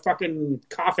as a fucking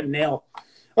coffin nail.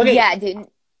 Okay. Yeah, dude.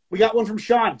 We got one from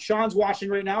Sean. Sean's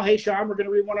watching right now. Hey, Sean, we're going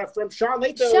to read one from Sean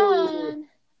Lato. Sean.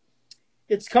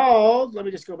 It's called, let me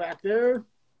just go back there,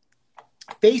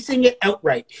 Facing It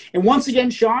Outright. And once again,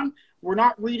 Sean, we're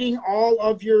not reading all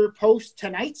of your posts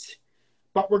tonight,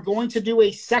 but we're going to do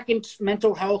a second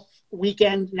mental health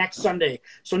weekend next Sunday.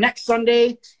 So next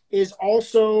Sunday is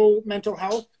also mental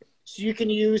health. So you can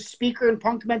use Speaker and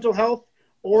Punk mental health,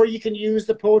 or you can use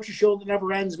the Poetry Show That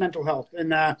Never Ends mental health.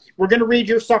 And we're going to read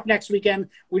your stuff next weekend.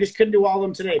 We just couldn't do all of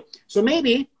them today. So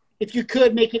maybe, if you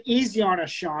could make it easy on us,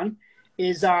 Sean,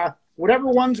 is whatever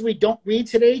ones we don't read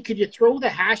today, could you throw the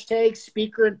hashtag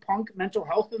Speaker and Punk mental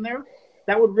health in there?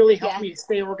 That would really help me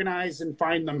stay organized and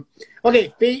find them.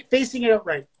 Okay, Facing It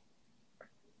Outright.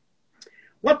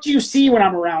 What do you see when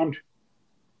I'm around?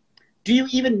 Do you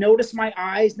even notice my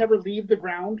eyes never leave the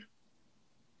ground?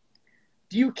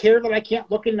 Do you care that I can't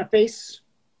look in the face?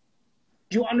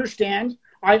 Do you understand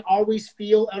I always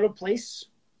feel out of place?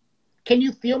 Can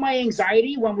you feel my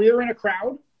anxiety when we are in a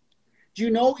crowd? Do you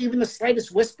know even the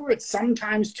slightest whisper, it's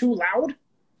sometimes too loud?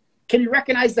 Can you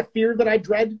recognize the fear that I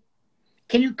dread?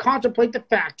 Can you contemplate the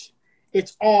fact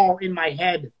it's all in my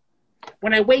head?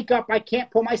 When I wake up, I can't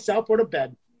pull myself out of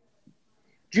bed.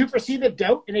 Do you foresee the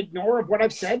doubt and ignore of what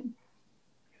I've said?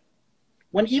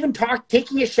 When even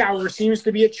taking a shower seems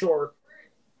to be a chore.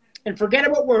 And forget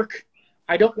about work.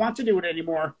 I don't want to do it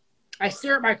anymore. I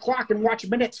stare at my clock and watch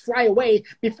minutes fly away.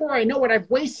 Before I know it, I've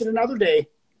wasted another day.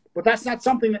 But that's not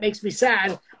something that makes me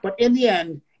sad. But in the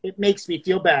end, it makes me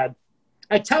feel bad.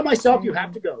 I tell myself you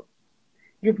have to go.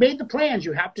 You've made the plans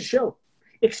you have to show.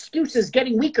 Excuses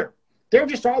getting weaker. They're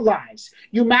just all lies.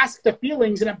 You mask the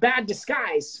feelings in a bad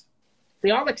disguise. They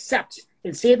all accept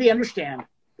and say they understand.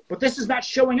 But this is not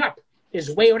showing up.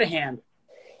 Is way out of hand.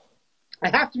 I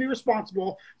have to be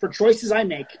responsible for choices I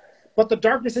make, but the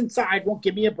darkness inside won't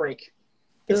give me a break.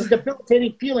 It's a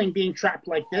debilitating feeling being trapped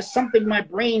like this, something my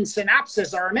brain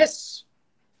synapses are amiss.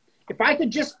 If I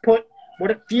could just put what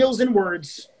it feels in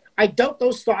words, I doubt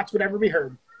those thoughts would ever be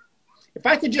heard. If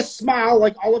I could just smile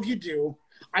like all of you do,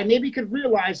 I maybe could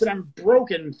realize that I'm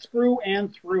broken through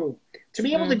and through. To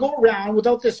be able to go around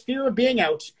without this fear of being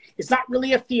out is not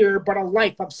really a fear, but a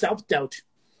life of self-doubt.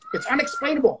 It's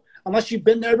unexplainable unless you've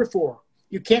been there before.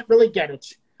 You can't really get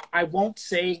it. I won't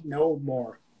say no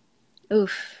more.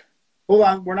 Oof. Hold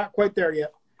on. We're not quite there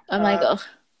yet. Oh, my God.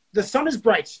 The sun is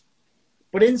bright,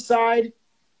 but inside,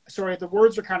 sorry, the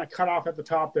words are kind of cut off at the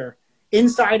top there.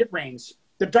 Inside it rains.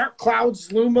 The dark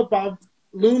clouds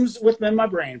looms within my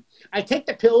brain. I take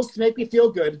the pills to make me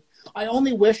feel good. I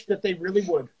only wish that they really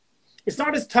would. It's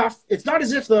not as tough. It's not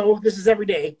as if, though, this is every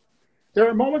day. There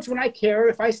are moments when I care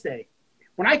if I stay.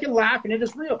 When I can laugh and it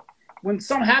is real. When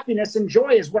some happiness and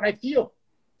joy is what I feel.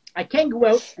 I can go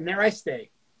out and there I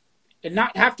stay. And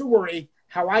not have to worry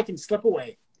how I can slip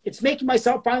away. It's making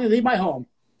myself finally leave my home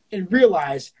and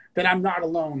realize that I'm not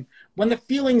alone. When the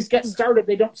feelings get started,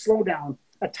 they don't slow down.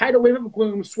 A tidal wave of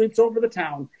gloom sweeps over the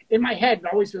town. In my head,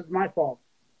 it always was my fault.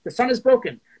 The sun is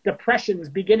broken. Depression's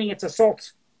beginning its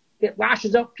assault. It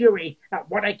lashes out fury at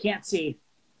what I can't see.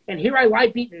 And here I lie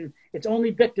beaten. Its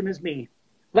only victim is me.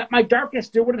 Let my darkness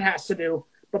do what it has to do,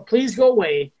 but please go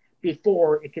away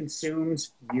before it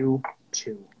consumes you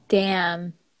too.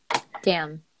 Damn.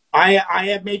 I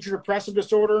have major depressive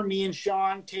disorder. Me and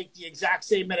Sean take the exact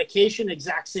same medication,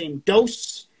 exact same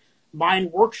dose.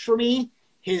 Mine works for me.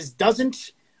 His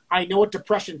doesn't. I know what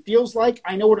depression feels like.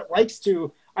 I know what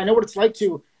it's like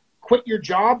to quit your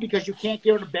job because you can't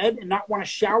get out of bed and not want to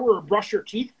shower or brush your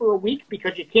teeth for a week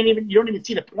because you don't even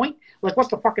see the point. Like, what's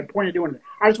the fucking point of doing it?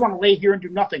 I just want to lay here and do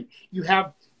nothing. You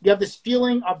have this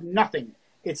feeling of nothing.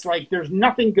 It's like there's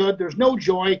nothing good. There's no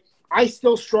joy. I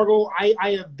still struggle.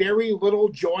 I have very little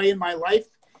joy in my life.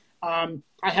 I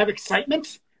have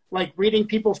excitement, like reading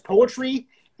people's poetry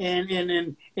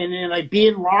and like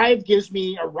being live gives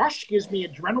me a rush, gives me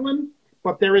adrenaline,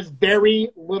 but there is very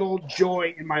little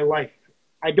joy in my life.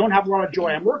 I don't have a lot of joy.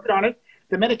 I'm working on it.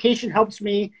 The medication helps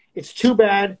me. It's too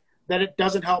bad that it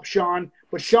doesn't help Sean.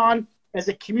 But Sean, as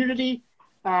a community,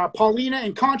 Paulina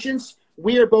and Conshinz,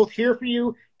 we are both here for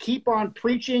you. Keep on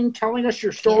preaching, telling us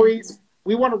your stories.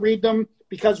 We want to read them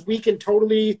because we can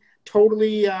totally,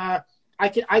 I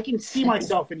can see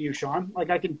myself in you, Sean.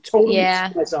 Like, I can totally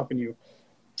see myself in you.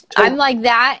 Totally. I'm like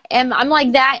that, and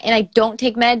I don't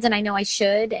take meds, and I know I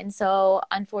should. And so,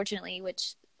 unfortunately,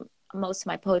 which most of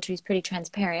my poetry is pretty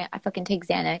transparent, I fucking take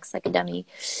Xanax like a dummy.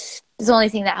 It's the only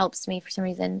thing that helps me for some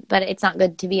reason, but it's not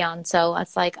good to be on. So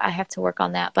it's like I have to work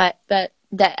on that. But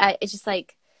it's just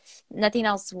like nothing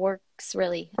else works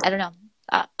really. I don't know.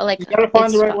 Like, you gotta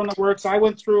find the right one that works. I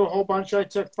went through a whole bunch. I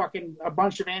took fucking a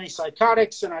bunch of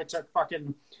antipsychotics, and I took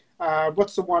fucking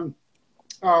what's the one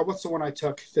I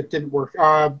took that didn't work?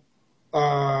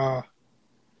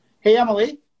 Hey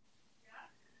Emily,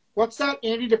 what's that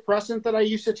antidepressant that I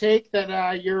used to take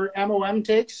that your MOM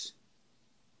takes?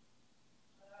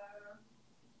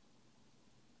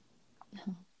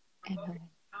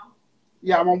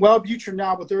 Yeah, I'm on Wellbutrin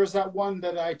now, but there was that one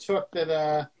that I took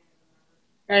that.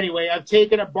 Anyway, I've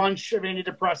taken a bunch of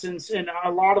antidepressants, and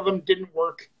a lot of them didn't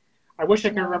work. I wish I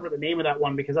could remember the name of that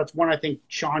one because that's one I think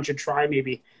Sean should try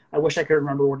maybe. I wish I could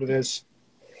remember what it is.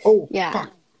 Oh, yeah.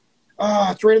 Fuck.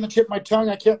 It's right on the tip of my tongue.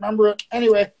 I can't remember it.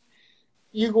 Anyway,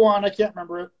 you go on. I can't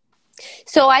remember it.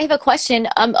 So I have a question.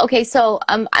 Okay, so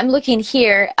I'm looking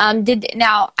here.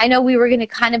 Now I know we were going to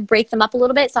kind of break them up a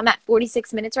little bit. So I'm at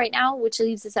 46 minutes right now, which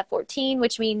leaves us at 14,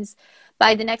 which means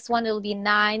by the next one it'll be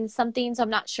 9 something. So I'm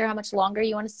not sure how much longer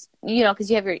you want to, because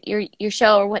you have your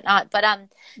show or whatnot. But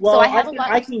well, so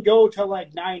I can go till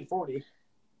like 9:40.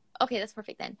 Okay, that's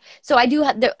perfect then. So I do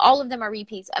have all of them are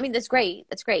repeats. I mean, that's great.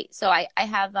 That's great. So I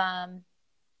have let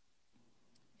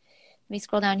me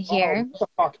scroll down here. What the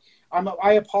fuck?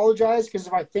 I apologize because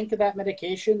if I think of that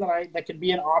medication that could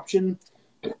be an option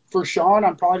for Sean,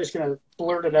 I'm probably just gonna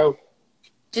blurt it out.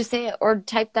 Just say it or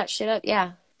type that shit up.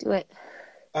 Yeah, do it.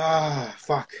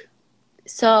 Fuck.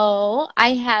 So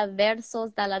I have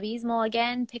Versos del Abismo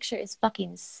again. Picture is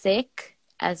fucking sick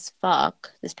as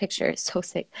fuck. This picture is so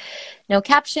sick. No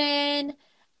caption.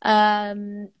 Let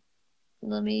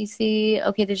me see.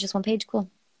 Okay, there's just one page. Cool.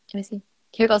 Let me see.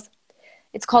 Here it goes.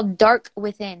 It's called Dark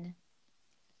Within.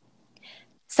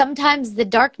 Sometimes the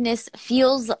darkness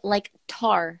feels like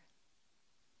tar,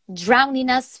 drowning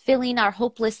us, filling our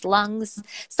hopeless lungs.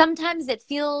 Sometimes it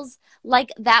feels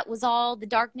like that was all. The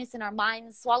darkness in our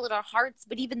minds swallowed our hearts,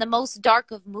 but even the most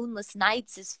dark of moonless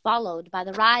nights is followed by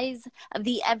the rise of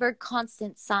the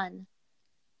ever-constant sun.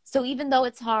 So even though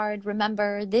it's hard,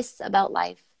 remember this about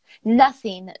life.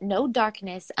 Nothing, no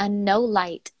darkness, and no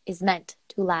light is meant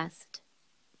to last.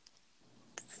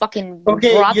 Fucking brought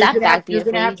that back beautifully. You're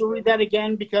going to have to read that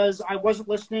again because I wasn't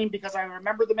listening because I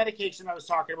remember the medication I was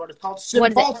talking about. It's called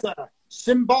Cymbalta.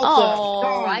 Cymbalta.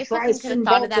 Oh, I fucking could have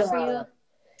thought of that for you.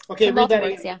 Okay, read that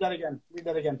again. Read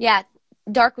that again. Yeah,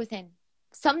 Dark Within.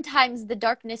 Sometimes the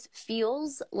darkness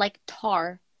feels like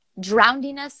tar,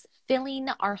 drowning us, filling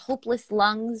our hopeless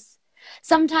lungs.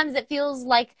 Sometimes it feels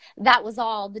like that was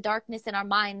all. The darkness in our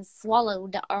minds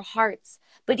swallowed our hearts.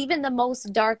 But even the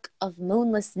most dark of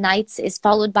moonless nights is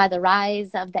followed by the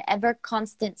rise of the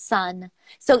ever-constant sun.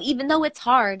 So even though it's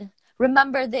hard,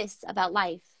 remember this about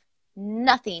life.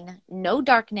 Nothing, no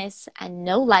darkness, and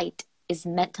no light is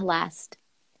meant to last.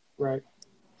 Right.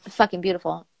 Fucking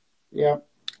beautiful. Yeah.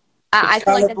 I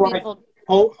feel like that's beautiful.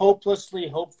 Hopelessly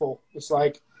hopeful. It's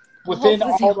like within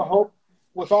all the hope.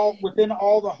 Within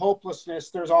all the hopelessness,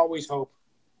 there's always hope.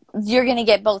 You're going to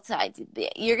get both sides.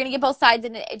 You're going to get both sides.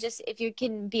 And it just, if you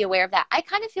can be aware of that, I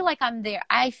kind of feel like I'm there.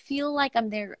 I feel like I'm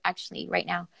there actually right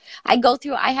now.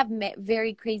 I have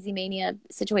very crazy mania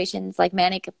situations like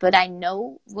manic, but I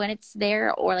know when it's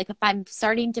there or like if I'm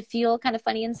starting to feel kind of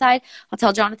funny inside, I'll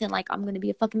tell Jonathan, like, I'm going to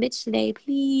be a fucking bitch today.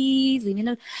 Please leave me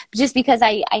alone. Just because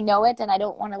I know it and I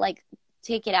don't want to like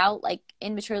take it out like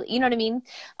immaturely, you know what I mean?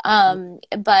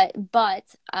 But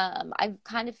I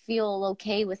kind of feel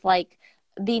okay with like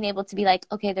being able to be like,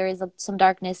 okay, there is some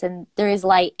darkness and there is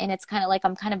light, and it's kind of like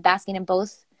I'm kind of basking in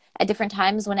both at different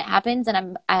times when it happens,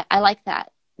 and I like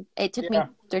that. It took me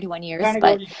 31 years,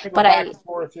 but back and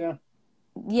forth, yeah.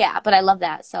 Yeah, but I love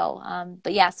that. So,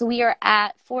 but yeah, so we are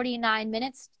at 49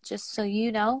 minutes, just so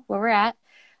you know where we're at.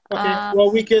 Okay.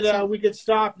 Well, So we could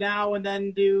stop now and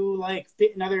then do like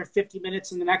another 50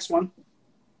 minutes in the next one.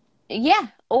 yeah,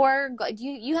 or do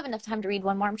you have enough time to read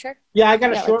one more? I'm sure. Yeah, I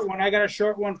got a Yeah, like short one. I got a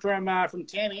short one from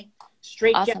Tammy.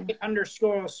 Straight awesome. jacket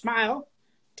underscore smile.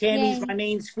 Tammy's Yay. my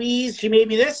main squeeze. She made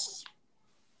me this.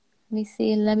 Let me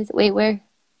see. Let me see. Wait, where?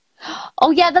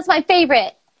 Oh yeah, that's my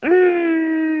favorite.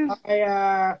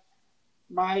 Mm.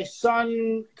 My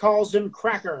son calls him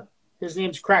Cracker. His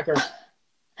name's Cracker.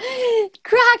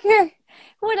 Cracker.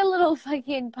 What a little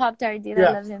fucking Pop-Tart, dude. I Yeah,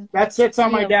 love him. that sits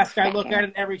on my Little desk. I look at cracker.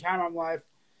 it every time I'm live.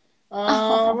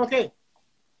 Oh, Okay.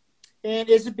 And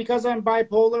is it because I'm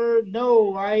bipolar?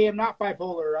 No, I am not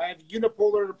bipolar. I have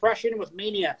unipolar depression with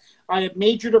mania. I have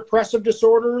major depressive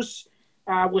disorders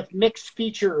with mixed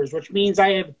features, which means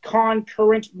I have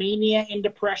concurrent mania and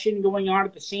depression going on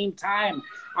at the same time.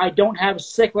 I don't have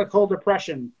cyclical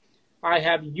depression. I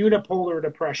have unipolar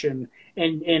depression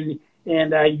and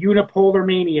unipolar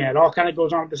mania. It all kind of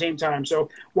goes on at the same time. So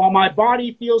while my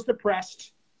body feels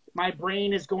depressed, my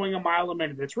brain is going a mile a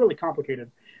minute. It's really complicated,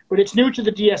 but it's new to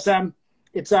the DSM.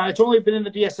 It's only been in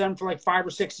the DSM for like 5 or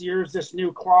 6 years. This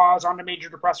new clause on the major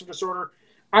depressive disorder.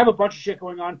 I have a bunch of shit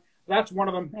going on. That's one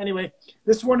of them. Anyway,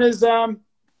 this one's from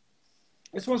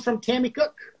Tammy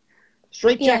Cook.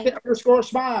 Straight jacket underscore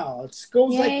smile. It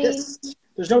goes like this.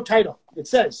 There's no title. It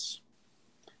says,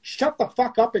 "Shut the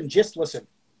fuck up and just listen.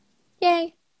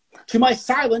 Yay. To my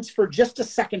silence for just a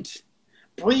second.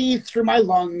 Breathe through my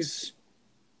lungs.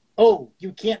 Oh,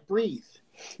 you can't breathe.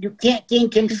 You can't gain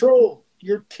control.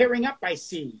 You're tearing up, I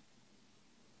see.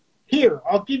 Here,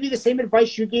 I'll give you the same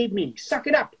advice you gave me. Suck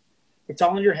it up. It's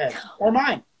all in your head. Or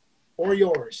mine. Or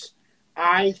yours.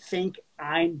 I think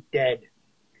I'm dead."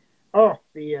 Oh,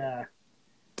 the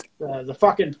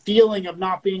fucking feeling of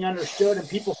not being understood and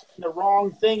people saying the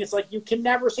wrong thing. It's like, you can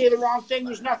never say the wrong thing.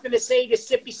 There's nothing to say. Just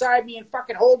sit beside me and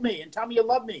fucking hold me and tell me you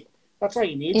love me. That's all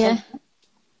you need. Yeah.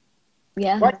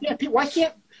 Yeah. Why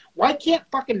can't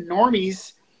fucking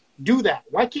normies do that?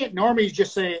 Why can't normies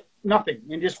just say nothing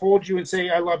and just hold you and say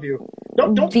I love you?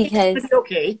 Don't think it's gonna be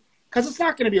okay, because it's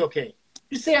not gonna be okay.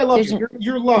 Just say I love you.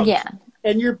 You're loved. Yeah.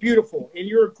 And you're beautiful and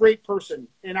you're a great person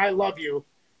and I love you.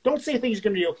 Don't say things are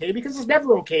gonna be okay, because it's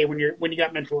never okay when you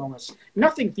got mental illness.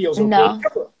 Nothing feels okay. No.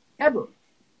 Ever.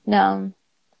 No.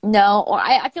 No. Or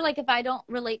I feel like if I don't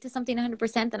relate to something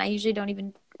 100%, then I usually don't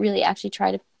even really actually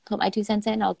try to put my 2 cents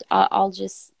in. I'll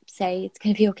just say it's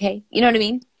gonna be okay. You know what I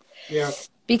mean? Yeah.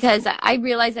 Because I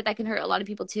realize that can hurt a lot of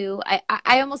people too.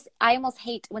 I almost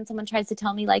hate when someone tries to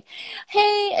tell me like,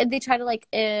 hey, they try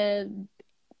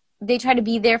to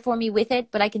be there for me with it,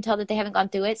 but I can tell that they haven't gone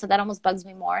through it. So that almost bugs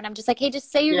me more. And I'm just like, hey,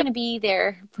 just say you're going to be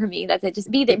there for me. That's it.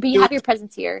 Just be there. Have your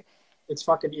presence here. It's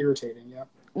fucking irritating. Yeah.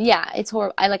 Yeah. It's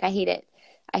horrible. I hate it.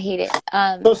 I hate it.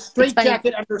 So straight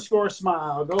jacket underscore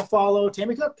smile. Go follow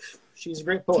Tammy Cook. She's a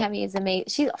great poet. Tammy is amazing.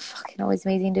 She's fucking always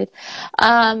amazing, dude.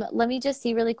 Let me just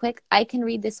see really quick. I can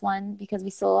read this one because we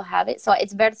still have it. So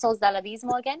it's Versos del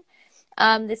Abismo again.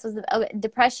 This was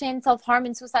depression, self-harm,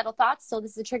 and suicidal thoughts. So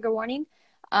this is a trigger warning.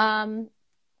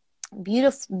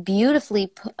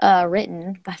 Beautifully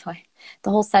written, by the way.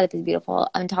 The whole setup is beautiful,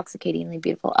 intoxicatingly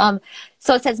beautiful.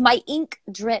 So it says, my ink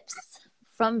drips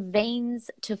from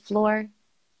veins to floor,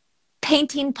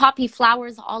 painting poppy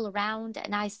flowers all around,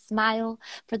 and I smile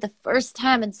for the first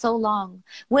time in so long.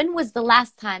 When was the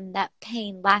last time that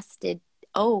pain lasted?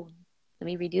 Oh, let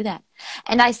me redo that.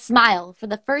 And I smile for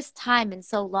the first time in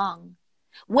so long.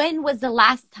 When was the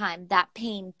last time that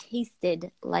pain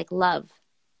tasted like love?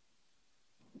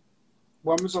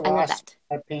 When was the last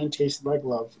that pain tasted like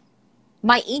love?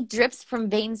 My ink drips from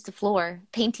veins to floor,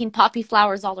 painting poppy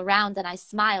flowers all around, and I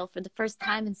smile for the first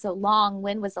time in so long.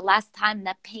 When was the last time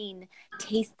that pain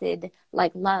tasted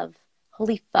like love?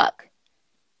 Holy fuck.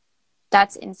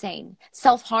 That's insane.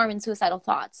 Self-harm and suicidal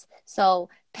thoughts. So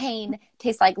pain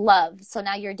tastes like love. So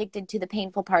now you're addicted to the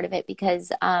painful part of it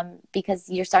because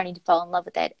you're starting to fall in love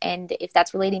with it. And if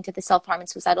that's relating to the self-harm and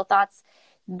suicidal thoughts,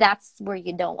 that's where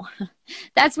you don't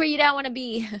want to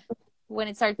be when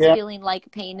it starts feeling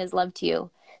like pain is love to you.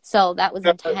 So that was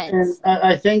intense. And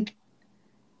I think,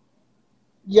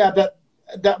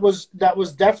 that was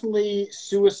definitely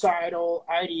suicidal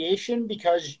ideation,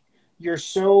 because you're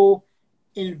so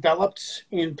enveloped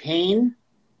in pain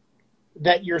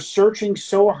that you're searching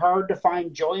so hard to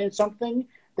find joy in something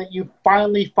that you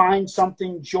finally find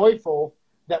something joyful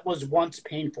that was once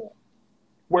painful,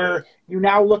 where you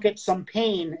now look at some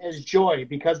pain as joy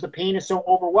because the pain is so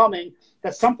overwhelming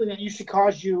that something that used to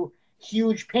cause you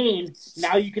huge pain,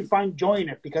 now you can find joy in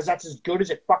it because that's as good as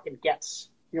it fucking gets.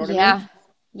 You know what I mean?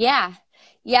 Yeah.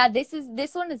 Yeah, this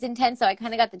one is intense, so I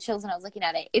kind of got the chills when I was looking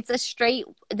at it. It's a straight,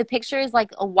 the picture is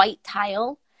like a white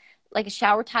tile, like a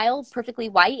shower tile, perfectly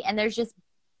white, and there's just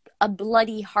a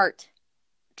bloody heart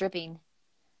dripping.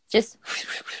 Just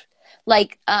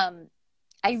like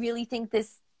I really think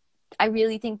this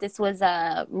was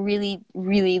really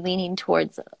really leaning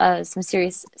towards some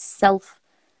serious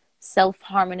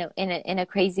self-harm in a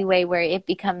crazy way, where it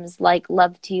becomes like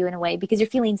love to you in a way, because you're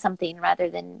feeling something rather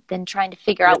than trying to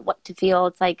figure out what to feel.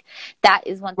 It's like that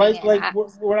is one thing.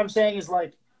 What I'm saying is,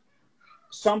 like,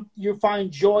 you find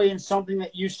joy in something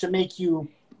that used to make you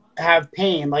have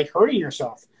pain, like hurting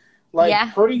yourself. Like,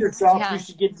 hurting yourself used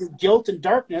to give you guilt and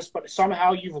darkness, but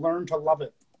somehow you've learned to love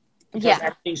it because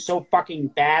everything's so fucking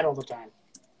bad all the time.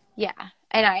 Yeah.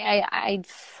 And I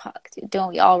fuck, dude,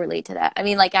 don't we all relate to that? I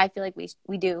mean, like, I feel like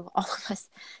we do, all of us,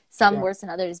 some worse than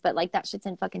others, but like that shit's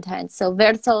in fucking tense. So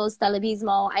versos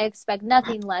telebismo, I expect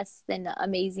nothing less than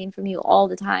amazing from you all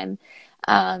the time.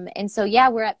 And so, yeah,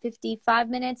 we're at 55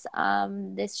 minutes.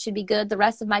 This should be good. The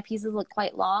rest of my pieces look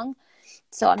quite long,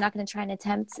 so I'm not going to try and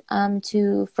attempt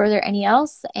to further any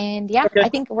else. And I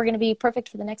think we're going to be perfect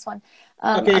for the next one.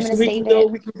 I'm going to save it.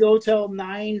 We can go till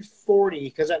 9:40,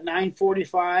 because at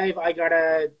 9:45 I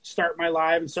gotta start my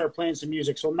live and start playing some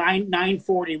music. So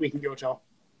 9:40 we can go till.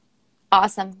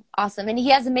 Awesome. And he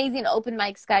has amazing open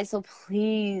mics, guys. So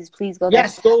please go there.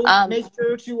 Yes, go make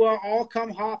sure to all come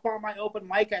hop on my open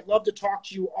mic. I'd love to talk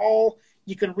to you all.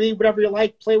 You can read whatever you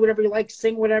like, play whatever you like,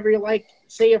 sing whatever you like,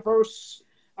 say a verse.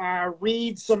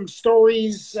 Read some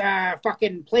stories,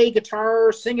 fucking play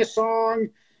guitar, sing a song,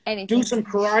 anything. Do some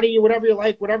karate, whatever you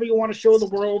like, whatever you want to show the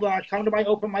world. Come to my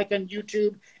open mic on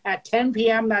YouTube at 10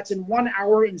 p.m. That's in 1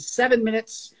 hour and 7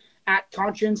 minutes at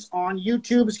Conshinz on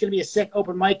YouTube. It's going to be a sick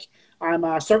open mic. I'm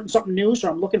starting something new, so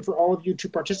I'm looking for all of you to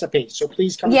participate. So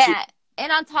please come. Yeah,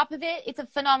 and on top of it, it's a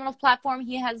phenomenal platform.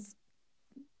 He has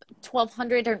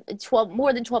 1,200 or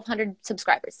more than 1,200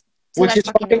 subscribers. So which is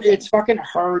it's fucking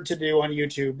hard to do on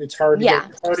YouTube. It's hard to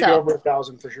get over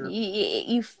 1,000 for sure.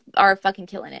 You are fucking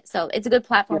killing it. So it's a good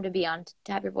platform to be on,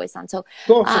 to have your voice on. So,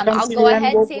 cool. So I'll go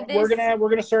ahead and save this. We're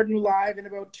gonna start a new live in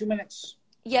about 2 minutes.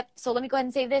 Yep. So let me go ahead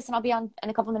and save this, and I'll be on in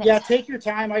a couple minutes. Yeah, take your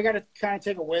time. I gotta kind of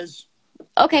take a whiz.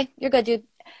 Okay, you're good, dude.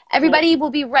 Everybody, we'll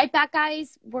be right back,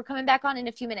 guys. We're coming back on in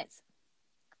a few minutes.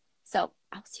 So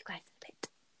I'll see you guys.